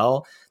as a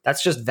spell.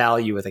 That's just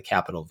value with a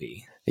capital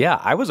V. Yeah,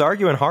 I was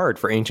arguing hard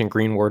for Ancient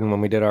Green Warden when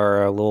we did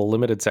our little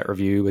limited set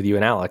review with you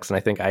and Alex, and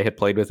I think I had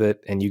played with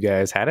it and you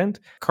guys hadn't.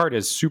 Card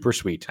is super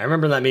sweet. I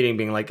remember that meeting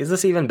being like, is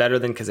this even better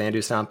than Kazandu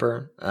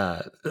Stomper?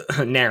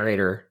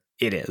 Narrator,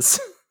 it is.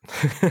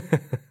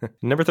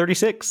 Number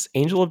 36,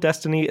 Angel of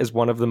Destiny is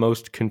one of the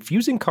most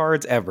confusing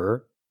cards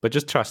ever, but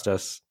just trust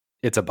us,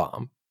 it's a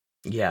bomb.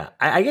 Yeah,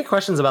 I get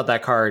questions about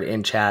that card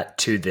in chat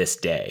to this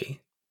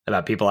day,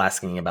 about people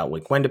asking about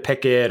like when to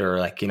pick it, or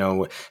like,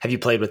 have you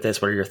played with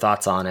this? What are your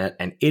thoughts on it?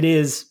 And it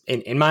is,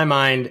 in my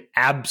mind,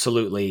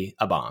 absolutely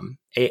a bomb.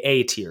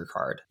 A tier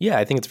card. Yeah,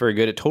 I think it's very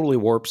good. It totally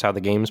warps how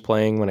the game's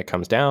playing when it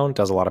comes down,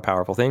 does a lot of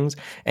powerful things.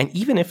 And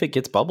even if it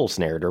gets bubble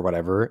snared or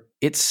whatever,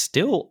 it's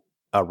still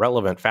a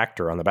relevant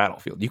factor on the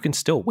battlefield. You can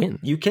still win.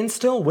 You can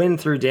still win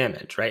through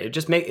damage, right?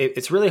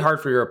 It's really hard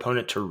for your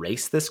opponent to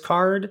race this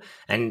card.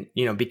 And,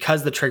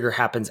 because the trigger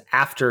happens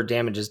after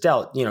damage is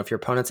dealt, if your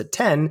opponent's at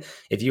 10,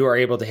 if you are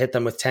able to hit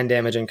them with 10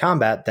 damage in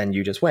combat, then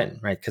you just win,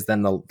 right? Because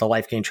then the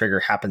life gain trigger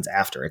happens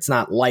after. It's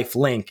not life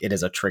link. It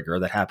is a trigger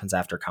that happens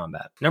after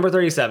combat. Number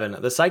 37,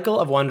 the cycle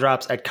of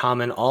 1-drops at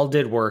common all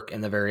did work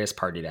in the various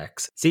party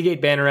decks.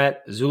 Seagate Banneret,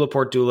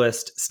 Zulaport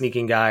Duelist,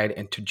 Sneaking Guide,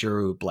 and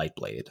Tajuru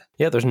Blightblade.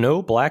 Yeah, there's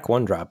no black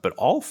 1-drop, but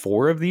all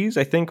 4 of these,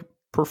 I think,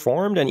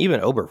 performed and even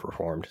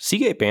overperformed.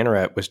 Seagate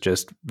Banneret was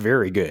just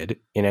very good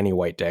in any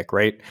white deck,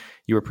 right?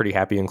 You were pretty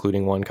happy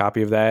including 1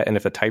 copy of that, and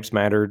if the types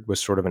mattered,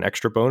 was sort of an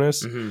extra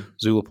bonus.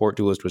 Zulaport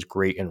Duelist was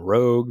great in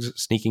Rogues,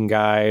 Sneaking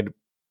Guide,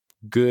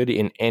 good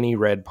in any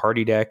red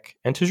party deck,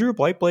 and Tajuru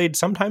Blightblade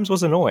sometimes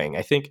was annoying.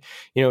 I think,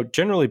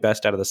 generally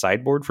best out of the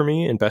sideboard for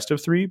me in best of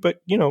 3,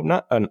 but,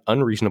 not an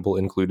unreasonable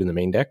include in the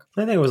main deck.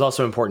 I think it was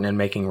also important in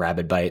making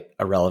Rabid Bite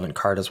a relevant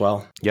card as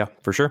well. Yeah,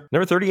 for sure.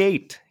 Number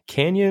 38,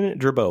 Canyon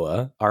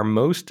Draboa, our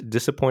most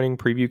disappointing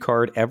preview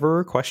card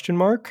ever, ?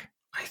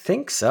 I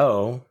think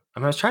so. I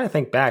was trying to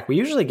think back. We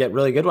usually get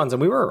really good ones,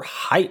 and we were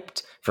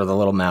hyped for the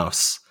little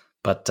mouse,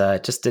 but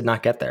it just did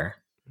not get there.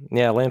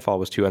 Yeah, Landfall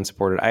was too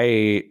unsupported.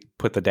 I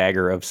put the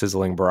dagger of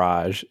Sizzling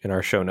Barrage in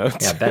our show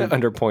notes. Yeah, Ben,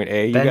 under point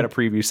A. You got to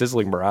preview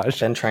Sizzling Barrage.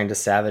 Ben trying to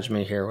savage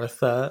me here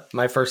with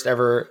my first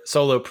ever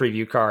solo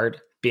preview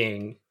card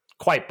being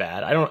quite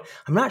bad. I'm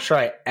not sure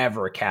I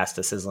ever cast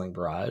a Sizzling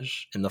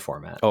Barrage in the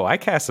format. Oh, I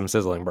cast some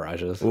Sizzling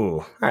Barrages.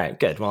 Ooh, all right,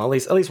 good. Well, at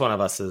least one of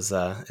us is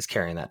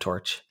carrying that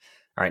torch.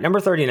 All right, number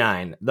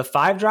 39. The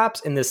 5-drops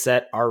in this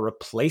set are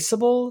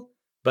replaceable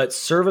but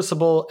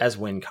serviceable as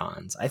win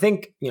cons. I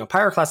think,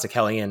 Pyroclastic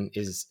Hellion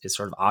is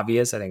sort of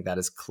obvious. I think that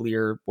is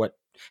clear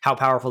how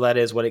powerful that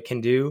is, what it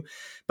can do.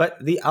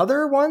 But the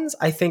other ones,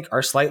 I think,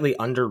 are slightly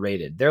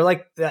underrated. They're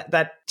like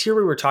that tier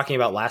we were talking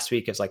about last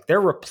week is like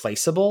they're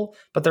replaceable,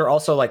 but they're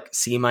also like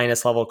C-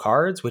 level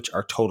cards, which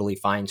are totally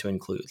fine to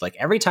include. Like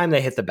every time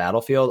they hit the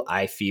battlefield,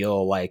 I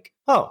feel like,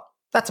 oh,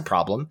 that's a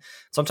problem.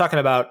 So I'm talking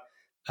about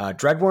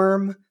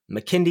Dreadworm,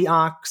 Makindi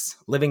Ox,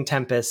 Living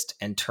Tempest,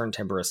 and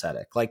Turntimber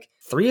Ascetic. Like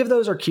 3 of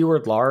those are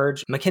keyword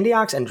large. Makindi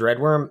Ox and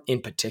Dreadworm in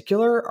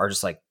particular are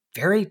just like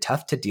very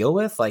tough to deal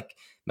with. Like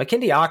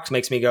Makindi Ox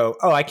makes me go,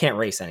 oh, I can't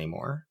race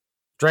anymore.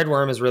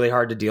 Dreadworm is really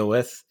hard to deal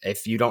with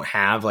if you don't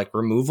have like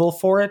removal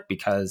for it,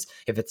 because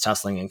if it's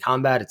tussling in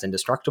combat, it's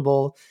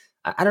indestructible.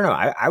 I don't know.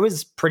 I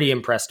was pretty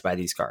impressed by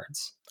these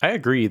cards. I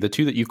agree. The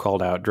 2 that you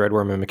called out,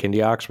 Dreadworm and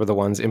Makindi Ox, were the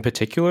ones in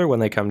particular when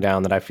they come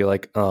down that I feel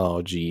like,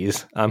 oh,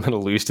 geez, I'm going to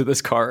lose to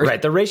this card.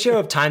 Right. The ratio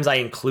of times I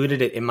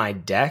included it in my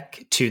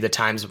deck to the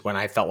times when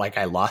I felt like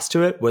I lost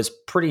to it was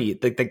pretty,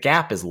 the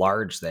gap is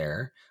large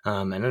there.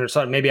 And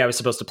so maybe I was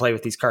supposed to play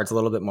with these cards a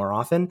little bit more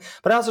often,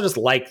 but I also just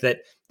like that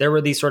there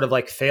were these sort of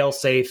like fail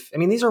safe. I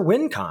mean, these are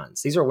win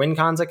cons. These are win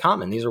cons at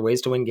common. These are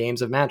ways to win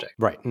games of Magic.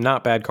 Right.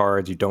 Not bad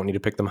cards. You don't need to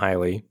pick them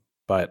highly.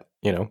 But,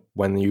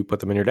 when you put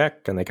them in your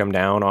deck and they come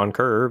down on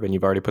curve and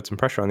you've already put some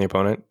pressure on the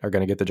opponent, are going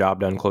to get the job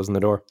done closing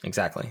the door.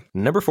 Exactly.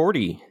 Number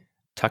 40,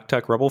 Tuk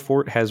Tuk Rebel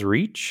Fort has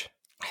reach.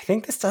 I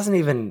think this doesn't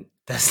even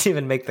doesn't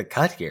even make the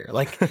cut here.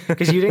 Like,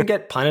 because you didn't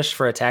get punished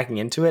for attacking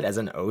into it as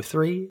an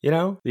 0-3, you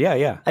know?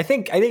 Yeah. I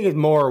think it's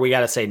more we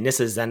got to say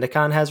Nissa's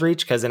Zendikar has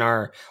reach, because in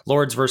our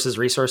Lords versus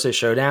Resources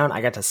showdown,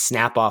 I got to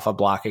snap off a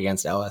block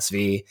against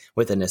LSV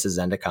with a Nissa's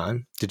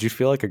Zendikar. Did you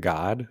feel like a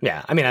god?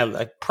 Yeah, I mean,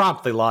 I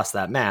promptly lost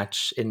that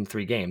match in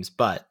 3 games,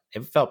 but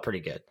it felt pretty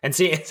good. And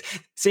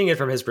seeing it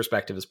from his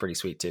perspective is pretty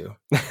sweet too.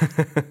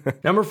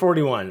 Number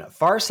 41,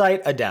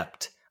 Farsight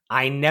Adept.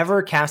 I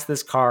never cast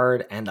this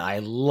card, and I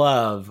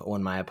love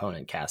when my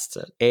opponent casts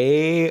it.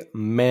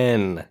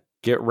 Amen.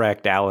 Get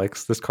wrecked,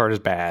 Alex. This card is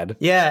bad.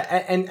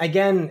 Yeah, and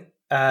again,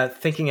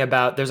 thinking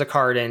about, there's a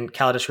card in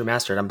Kaladesh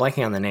Remastered, I'm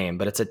blanking on the name,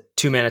 but it's a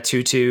 2-mana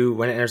 2/2.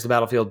 When it enters the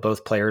battlefield,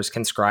 both players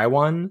can scry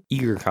one.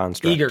 Eager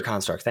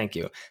Construct, thank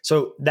you.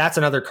 So that's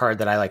another card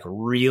that I like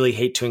really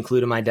hate to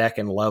include in my deck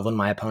and love when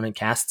my opponent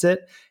casts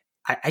it.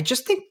 I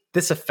just think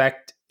this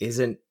effect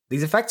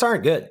these effects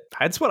aren't good.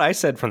 That's what I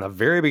said from the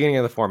very beginning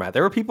of the format.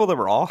 There were people that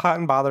were all hot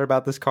and bothered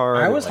about this card.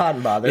 I was hot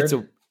and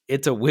bothered.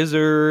 It's a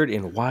wizard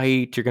in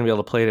white. You're going to be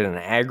able to play it in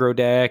an aggro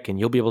deck, and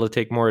you'll be able to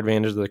take more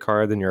advantage of the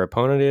card than your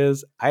opponent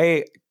is.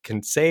 I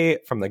can say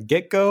from the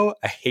get-go,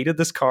 I hated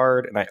this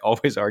card, and I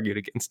always argued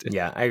against it.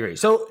 Yeah, I agree.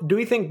 So do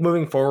we think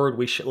moving forward,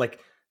 we should, like,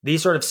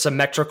 these sort of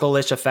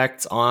symmetrical-ish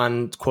effects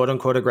on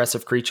quote-unquote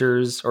aggressive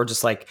creatures, or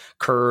just like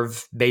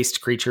curve-based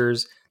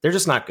creatures, they're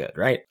just not good,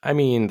 right? I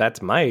mean,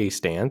 that's my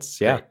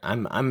stance. Yeah. Right.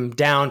 I'm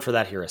down for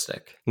that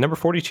heuristic. Number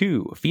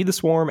 42, Feed the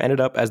Swarm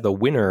ended up as the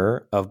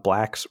winner of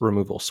Black's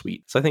removal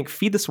suite. So I think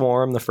Feed the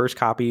Swarm, the first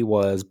copy,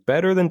 was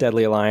better than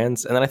Deadly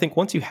Alliance. And then I think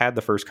once you had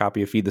the first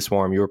copy of Feed the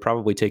Swarm, you were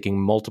probably taking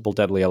multiple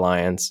Deadly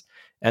Alliance,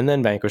 and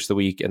then Vanquish the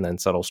Weak, and then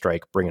Subtle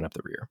Strike, bringing up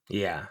the rear.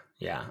 Yeah.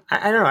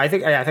 I don't know. I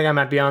think I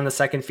might be on the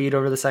second feed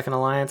over the second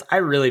Alliance. I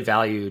really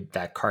valued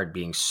that card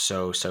being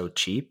so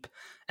cheap.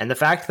 And the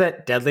fact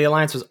that Deadly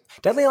Alliance was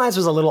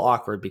a little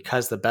awkward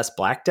because the best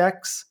black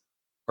decks,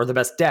 or the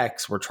best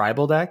decks, were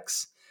tribal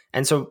decks.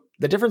 And so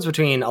the difference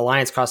between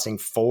Alliance costing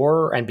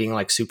 4 and being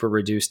like super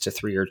reduced to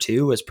 3 or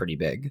 2 is pretty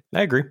big.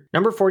 I agree.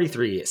 Number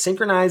 43,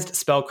 Synchronized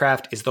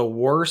Spellcraft is the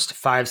worst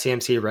 5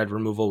 CMC red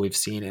removal we've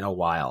seen in a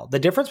while. The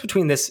difference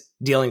between this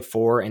dealing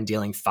 4 and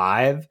dealing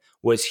 5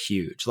 was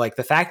huge. Like,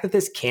 the fact that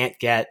this can't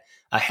get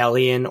a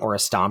Hellion or a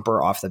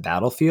Stomper off the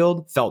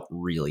battlefield felt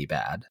really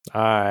bad.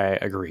 I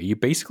agree. You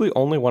basically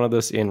only wanted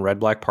this in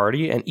Red-Black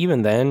Party, and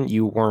even then,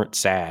 you weren't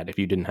sad if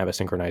you didn't have a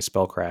Synchronized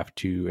Spellcraft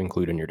to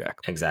include in your deck.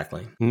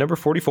 Exactly. Number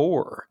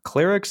 44,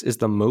 Clerics is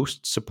the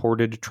most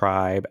supported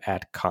tribe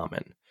at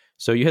Common.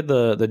 So you had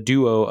the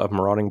duo of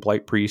Marauding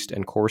Blight Priest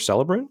and Core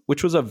Celebrant,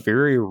 which was a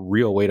very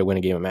real way to win a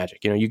game of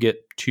Magic. You know, you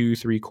get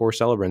 2-3 Core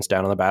Celebrants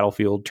down on the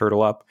battlefield,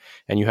 turtle up,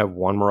 and you have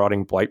one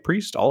Marauding Blight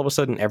Priest. All of a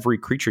sudden, every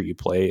creature you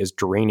play is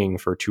draining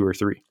for 2 or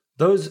 3.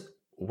 Those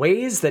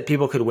ways that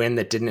people could win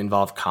that didn't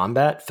involve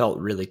combat felt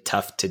really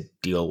tough to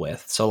deal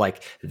with. So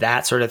like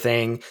that sort of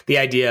thing, the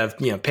idea of,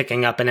 you know,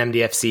 picking up an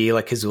MDFC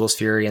like Kazul's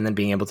Fury and then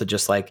being able to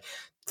just like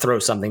throw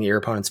something at your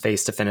opponent's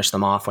face to finish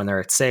them off when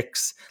they're at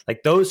 6.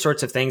 Like those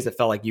sorts of things that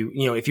felt like you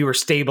know, if you were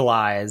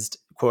stabilized,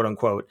 quote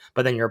unquote,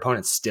 but then your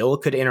opponent still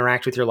could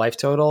interact with your life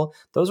total,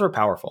 those were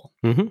powerful.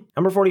 Mm-hmm.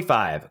 Number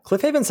 45,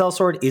 Cliffhaven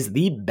Sellsword is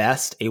the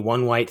best a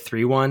 1-white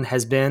 3/1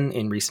 has been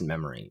in recent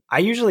memory. I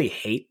usually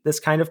hate this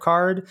kind of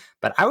card,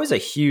 but I was a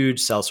huge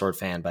Sellsword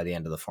fan by the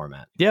end of the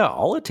format. Yeah,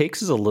 all it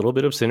takes is a little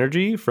bit of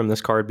synergy from this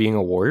card being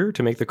a warrior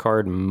to make the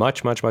card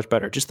much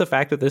better. Just the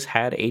fact that this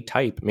had a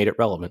type made it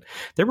relevant.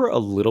 There were a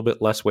little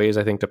bit less ways,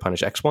 I think, to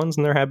punish X1s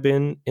than there have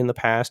been in the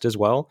past as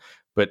well.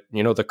 But,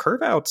 you know, the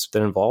curve outs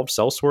that involved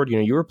Sellsword, you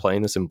know, you were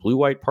playing this in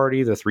blue-white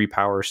party. The 3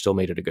 power still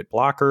made it a good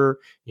blocker.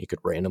 You could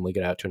randomly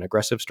get out to an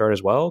aggressive start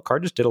as well.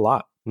 Card just did a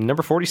lot.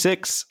 Number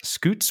 46,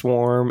 Scoot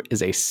Swarm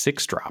is a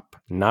 6-drop,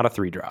 not a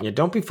 3-drop. Yeah,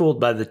 don't be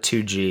fooled by the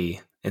 2G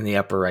in the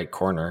upper right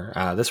corner.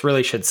 This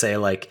really should say,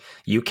 like,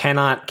 you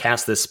cannot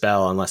cast this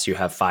spell unless you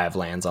have 5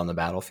 lands on the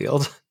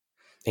battlefield.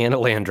 And a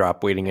land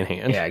drop waiting in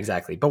hand. Yeah,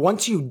 exactly. But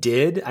once you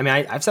did, I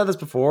mean, I've said this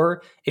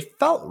before, it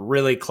felt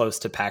really close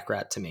to Pack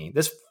Rat to me.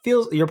 This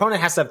feels, your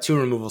opponent has to have 2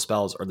 removal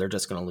spells or they're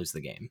just going to lose the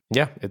game.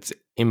 Yeah, it's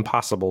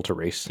impossible to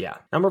race. Yeah.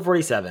 Number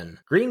 47,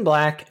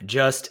 Green-Black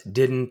just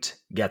didn't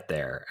get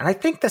there. And I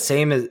think the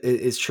same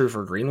is true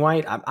for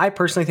Green-White. I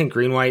personally think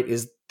Green-White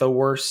is the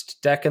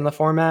worst deck in the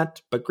format,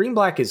 but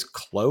Green-Black is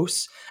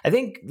close. I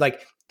think,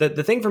 like,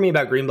 the thing for me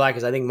about Green-Black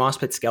is I think Moss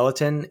Pit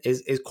Skeleton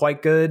is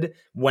quite good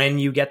when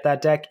you get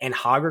that deck, and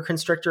Hogger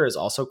Constrictor is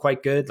also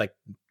quite good. Like,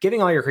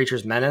 giving all your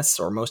creatures Menace,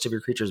 or most of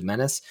your creatures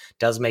Menace,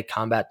 does make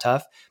combat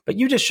tough, but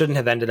you just shouldn't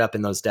have ended up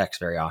in those decks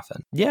very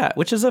often. Yeah,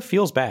 which is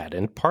feels bad,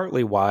 and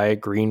partly why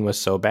Green was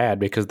so bad,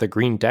 because the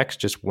Green decks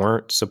just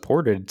weren't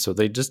supported, so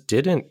they just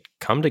didn't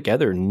come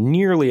together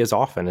nearly as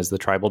often as the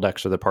tribal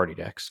decks or the party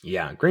decks.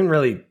 Yeah, Green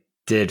really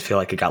did feel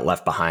like it got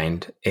left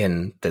behind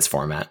in this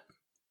format.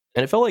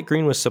 And it felt like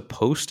Green was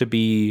supposed to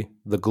be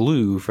the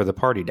glue for the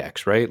party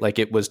decks, right? Like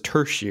it was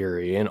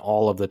tertiary in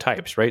all of the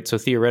types, right? So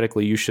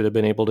theoretically, you should have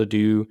been able to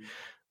do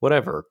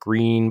whatever,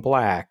 green,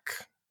 black,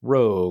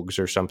 rogues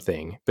or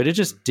something, but it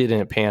just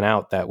didn't pan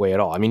out that way at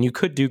all. I mean, you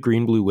could do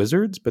green-blue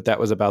wizards, but that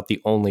was about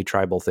the only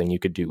tribal thing you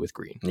could do with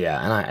green.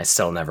 Yeah, and I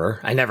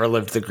never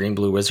lived the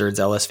green-blue wizards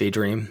LSV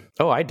dream.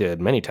 Oh, I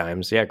did many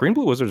times. Yeah,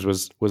 green-blue wizards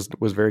was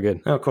very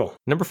good. Oh, cool.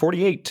 Number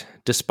 48.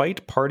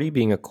 Despite Party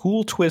being a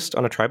cool twist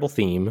on a tribal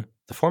theme,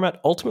 the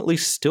format ultimately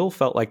still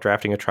felt like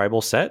drafting a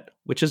tribal set,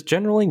 which is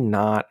generally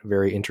not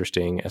very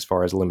interesting as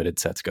far as limited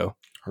sets go.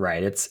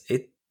 Right.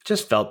 It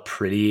just felt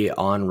pretty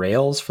on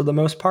rails for the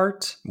most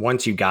part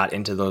once you got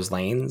into those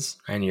lanes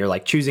and you're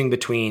like choosing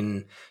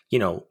between,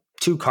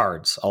 two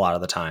cards a lot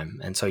of the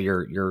time. And so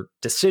your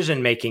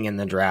decision making in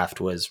the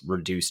draft was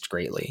reduced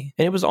greatly.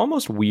 And it was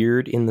almost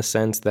weird in the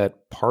sense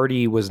that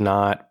Party was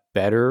not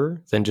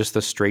better than just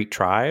the straight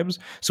tribes.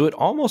 So it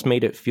almost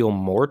made it feel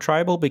more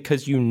tribal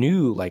because you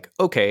knew like,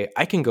 okay,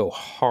 I can go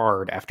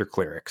hard after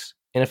clerics.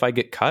 And if I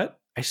get cut,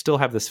 I still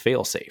have this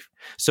fail safe.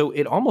 So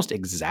it almost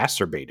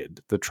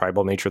exacerbated the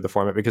tribal nature of the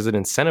format because it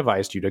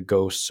incentivized you to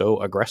go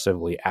so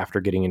aggressively after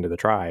getting into the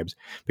tribes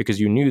because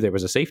you knew there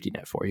was a safety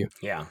net for you.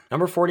 Yeah.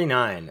 Number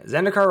 49,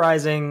 Zendikar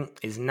Rising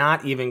is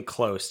not even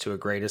close to a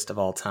greatest of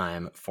all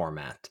time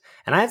format.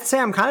 And I have to say,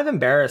 I'm kind of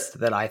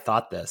embarrassed that I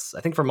thought this. I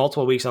think for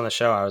multiple weeks on the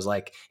show, I was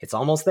like, it's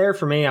almost there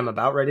for me. I'm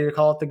about ready to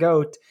call it the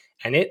GOAT.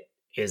 And it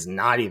is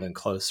not even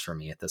close for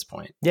me at this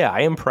point. Yeah,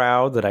 I am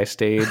proud that I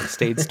stayed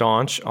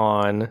staunch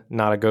on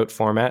not a GOAT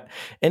format.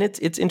 And it's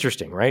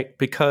interesting, right?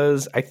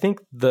 Because I think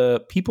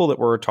the people that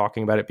were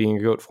talking about it being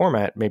a GOAT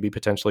format, maybe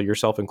potentially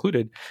yourself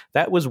included,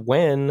 that was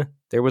when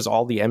there was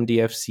all the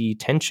MDFC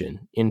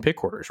tension in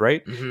pick orders,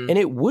 right? Mm-hmm. And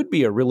it would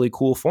be a really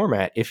cool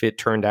format if it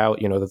turned out,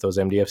 that those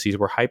MDFCs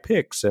were high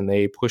picks and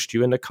they pushed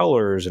you into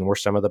colors and were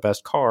some of the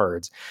best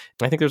cards.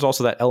 And I think there's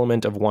also that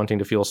element of wanting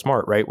to feel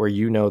smart, right? Where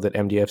that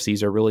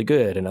MDFCs are really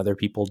good and other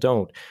people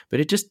don't. But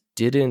it just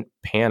didn't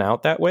pan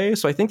out that way.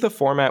 So I think the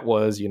format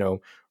was,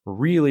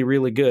 really,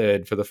 really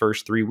good for the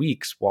first 3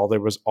 weeks while there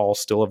was all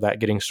still of that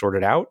getting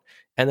sorted out.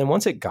 And then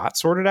once it got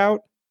sorted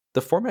out,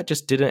 the format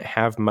just didn't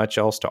have much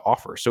else to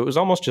offer. So it was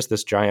almost just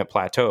this giant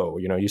plateau.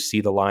 You see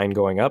the line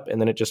going up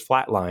and then it just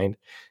flatlined.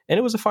 And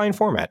it was a fine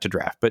format to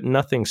draft, but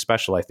nothing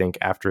special, I think,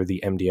 after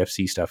the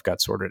MDFC stuff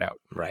got sorted out.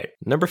 Right.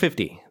 Number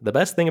 50. The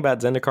best thing about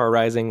Zendikar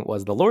Rising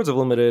was the Lords of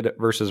Limited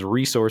versus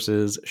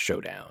Resources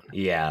showdown.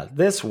 Yeah,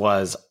 this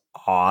was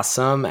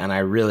awesome. And I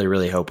really,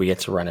 really hope we get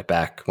to run it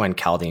back when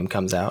Kaldheim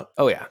comes out.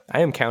 Oh, yeah. I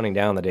am counting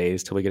down the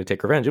days till we get to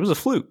take revenge. It was a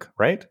fluke,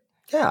 right?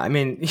 Yeah, I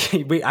mean,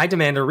 I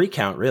demand a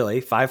recount,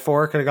 really.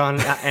 5-4 could have gone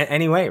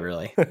any way,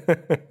 really.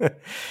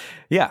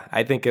 Yeah,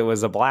 I think it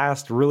was a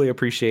blast. Really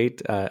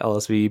appreciate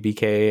LSV,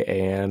 BK,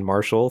 and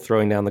Marshall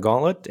throwing down the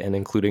gauntlet and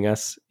including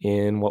us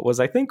in what was,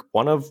 I think,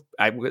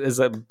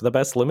 the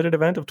best limited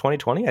event of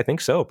 2020. I think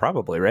so,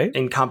 probably, right?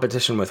 In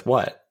competition with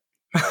what?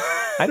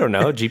 I don't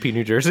know, GP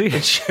New Jersey?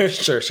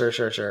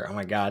 Sure. Oh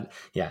my God.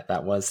 Yeah,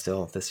 that was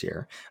still this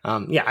year.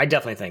 Yeah, I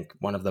definitely think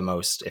one of the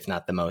most, if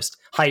not the most,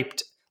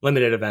 hyped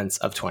limited events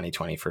of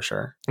 2020 for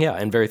sure. Yeah,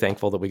 and very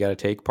thankful that we got to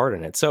take part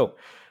in it. So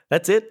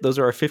that's it. Those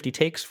are our 50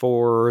 takes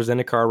for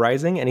Zendikar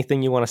Rising.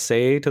 Anything you want to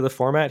say to the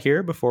format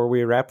here before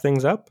we wrap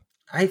things up?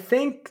 I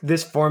think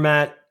this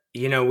format,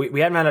 we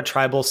haven't had a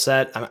tribal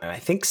set, I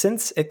think,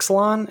 since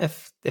Ixalan,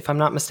 if I'm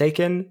not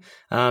mistaken.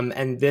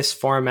 And this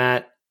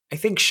format, I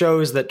think,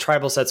 shows that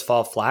tribal sets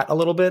fall flat a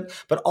little bit,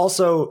 but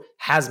also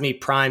has me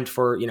primed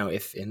for,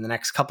 if in the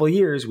next couple of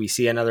years we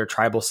see another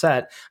tribal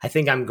set, I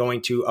think I'm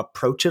going to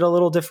approach it a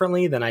little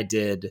differently than I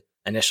did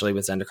initially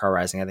with Zendikar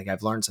Rising. I think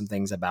I've learned some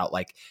things about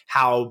like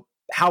how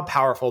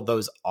powerful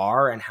those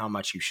are and how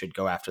much you should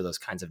go after those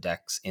kinds of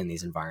decks in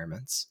these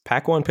environments.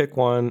 Pack one, pick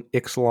one,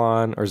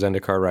 Ixalan or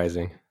Zendikar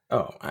Rising.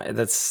 Oh,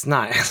 it's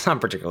not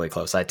particularly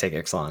close. I take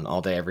Ixalan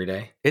all day, every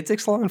day. It's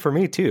Ixalan for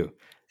me too.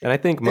 And I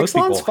think most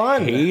Ixalan's people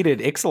hated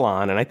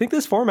Ixalan. And I think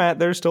this format,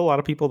 there's still a lot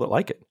of people that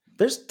like it.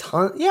 There's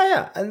tons.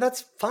 Yeah. And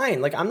that's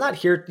fine. Like, I'm not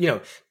here,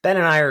 Ben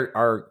and I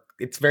are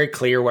it's very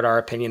clear what our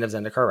opinion of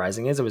Zendikar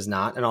Rising is. It was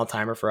not an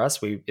all-timer for us.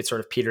 It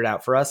sort of petered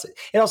out for us.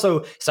 It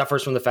also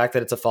suffers from the fact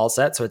that it's a fall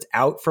set. So it's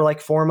out for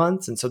like 4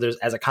 months. And so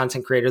as a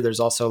content creator, there's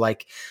also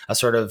like a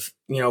sort of,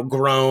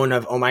 groan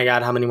of, oh my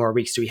God, how many more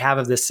weeks do we have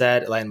of this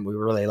set? And we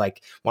really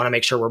like want to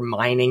make sure we're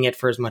mining it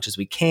for as much as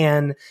we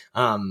can.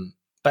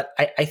 But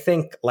I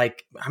think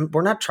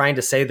we're not trying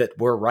to say that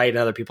we're right and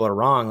other people are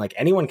wrong. Like,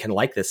 anyone can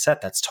like this set.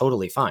 That's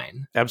totally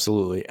fine.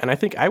 Absolutely. And I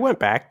think I went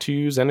back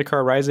to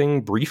Zendikar Rising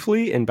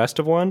briefly in Best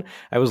of One.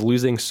 I was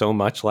losing so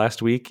much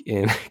last week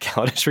in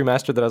Kaladesh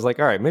Remastered that I was like,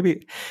 all right,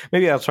 maybe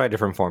I'll try a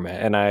different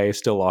format. And I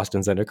still lost in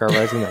Zendikar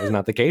Rising. That was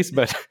not the case.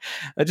 But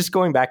just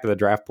going back to the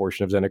draft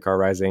portion of Zendikar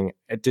Rising,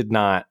 it did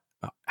not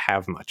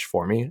have much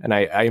for me, and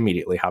I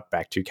immediately hopped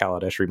back to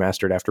Kaladesh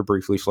Remastered after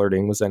briefly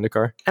flirting with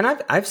Zendikar. And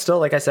I've still,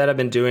 like I said, I've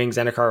been doing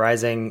Zendikar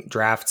Rising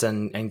drafts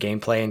and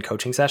gameplay and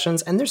coaching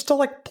sessions, and there's still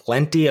like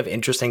plenty of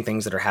interesting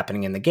things that are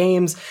happening in the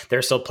games.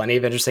 There's still plenty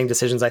of interesting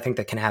decisions I think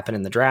that can happen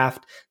in the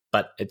draft,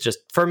 but it just,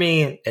 for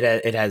me,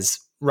 it has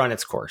run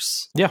its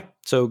course. Yeah.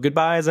 So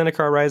goodbye,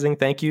 Zendikar Rising.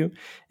 Thank you.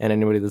 And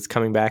anybody that's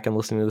coming back and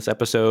listening to this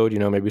episode,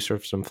 maybe sort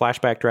of some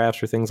flashback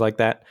drafts or things like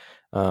that.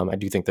 I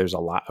do think there's a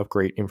lot of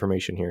great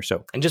information here.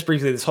 So, and just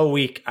briefly, this whole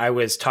week, I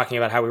was talking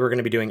about how we were going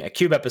to be doing a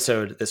Cube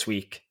episode this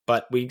week,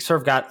 but we sort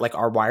of got like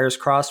our wires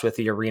crossed with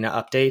the Arena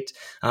update.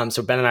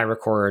 So Ben and I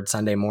record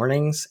Sunday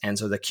mornings, and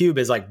so the Cube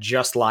is like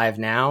just live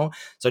now.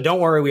 So don't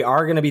worry, we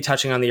are going to be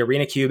touching on the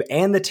Arena Cube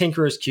and the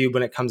Tinkerer's Cube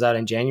when it comes out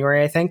in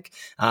January, I think.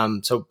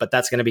 But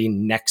that's going to be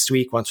next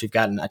week once we've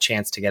gotten a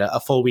chance to get a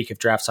full week of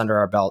drafts under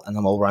our belt, and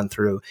then we'll run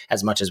through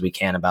as much as we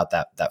can about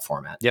that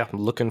format. Yeah,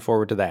 looking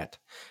forward to that.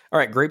 All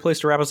right, great place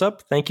to wrap us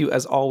up. Thank you,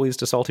 as always,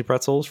 to Salty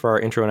Pretzels for our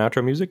intro and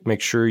outro music. Make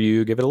sure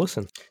you give it a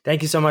listen.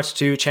 Thank you so much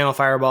to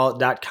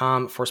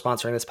channelfireball.com for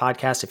sponsoring this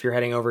podcast. If you're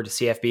heading over to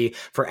CFB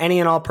for any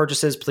and all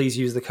purchases, please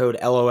use the code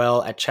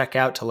LOL at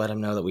checkout to let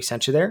them know that we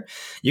sent you there.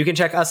 You can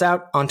check us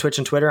out on Twitch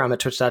and Twitter. I'm at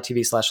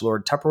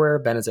twitch.tv/Lord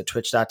Tupperware. Ben is at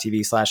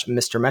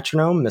twitch.tv/Mr.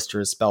 Metronome. Mr.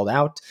 is spelled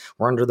out.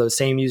 We're under those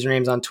same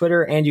usernames on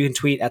Twitter, and you can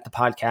tweet at the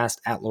podcast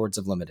at Lords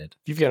of Limited.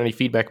 If you've got any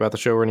feedback about the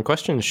show or any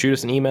questions, shoot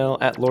us an email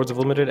at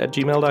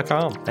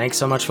lordsoflimited@gmail.com. Thanks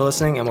so much for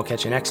listening, and we'll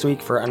catch you next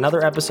week for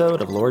another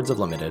episode of Lords of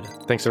Limited.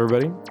 Thanks,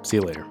 everybody. See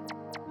you later.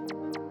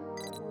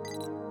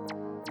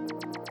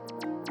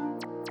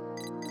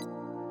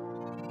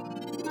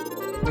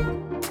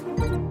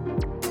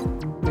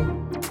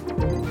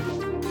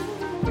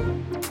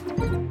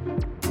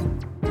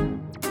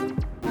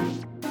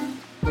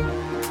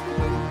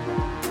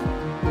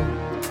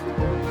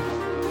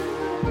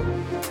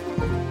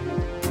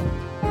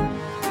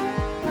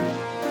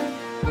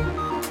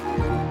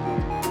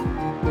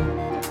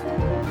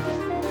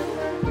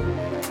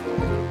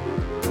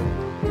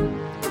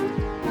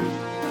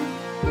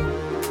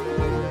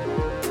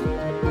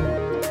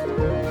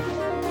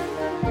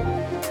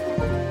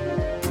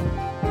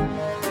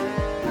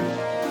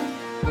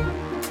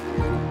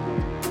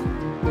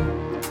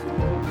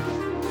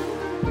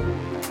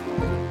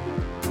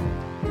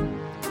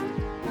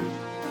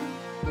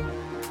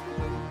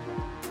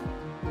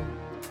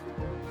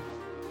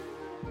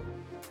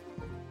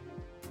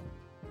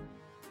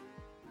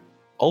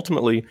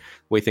 Ultimately, the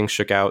way things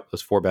shook out,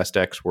 those 4 best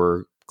decks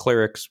were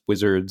clerics,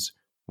 wizards,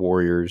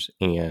 warriors,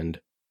 and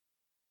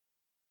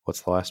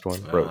what's the last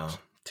one? Rogues.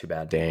 Too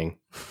bad. Dang.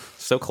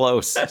 So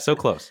close. So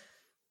close.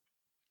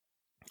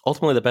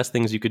 Ultimately, the best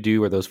things you could do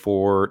were those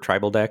 4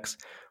 tribal decks: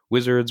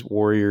 wizards,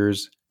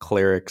 warriors,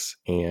 clerics,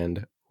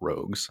 and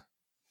rogues.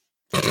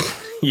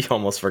 You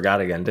almost forgot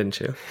again, didn't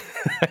you?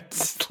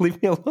 Just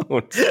leave me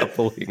alone. Stop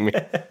bullying me.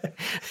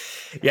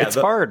 Yeah, it's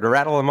hard to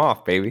rattle them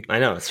off, baby. I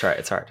know. It's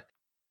hard.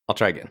 I'll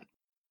try again.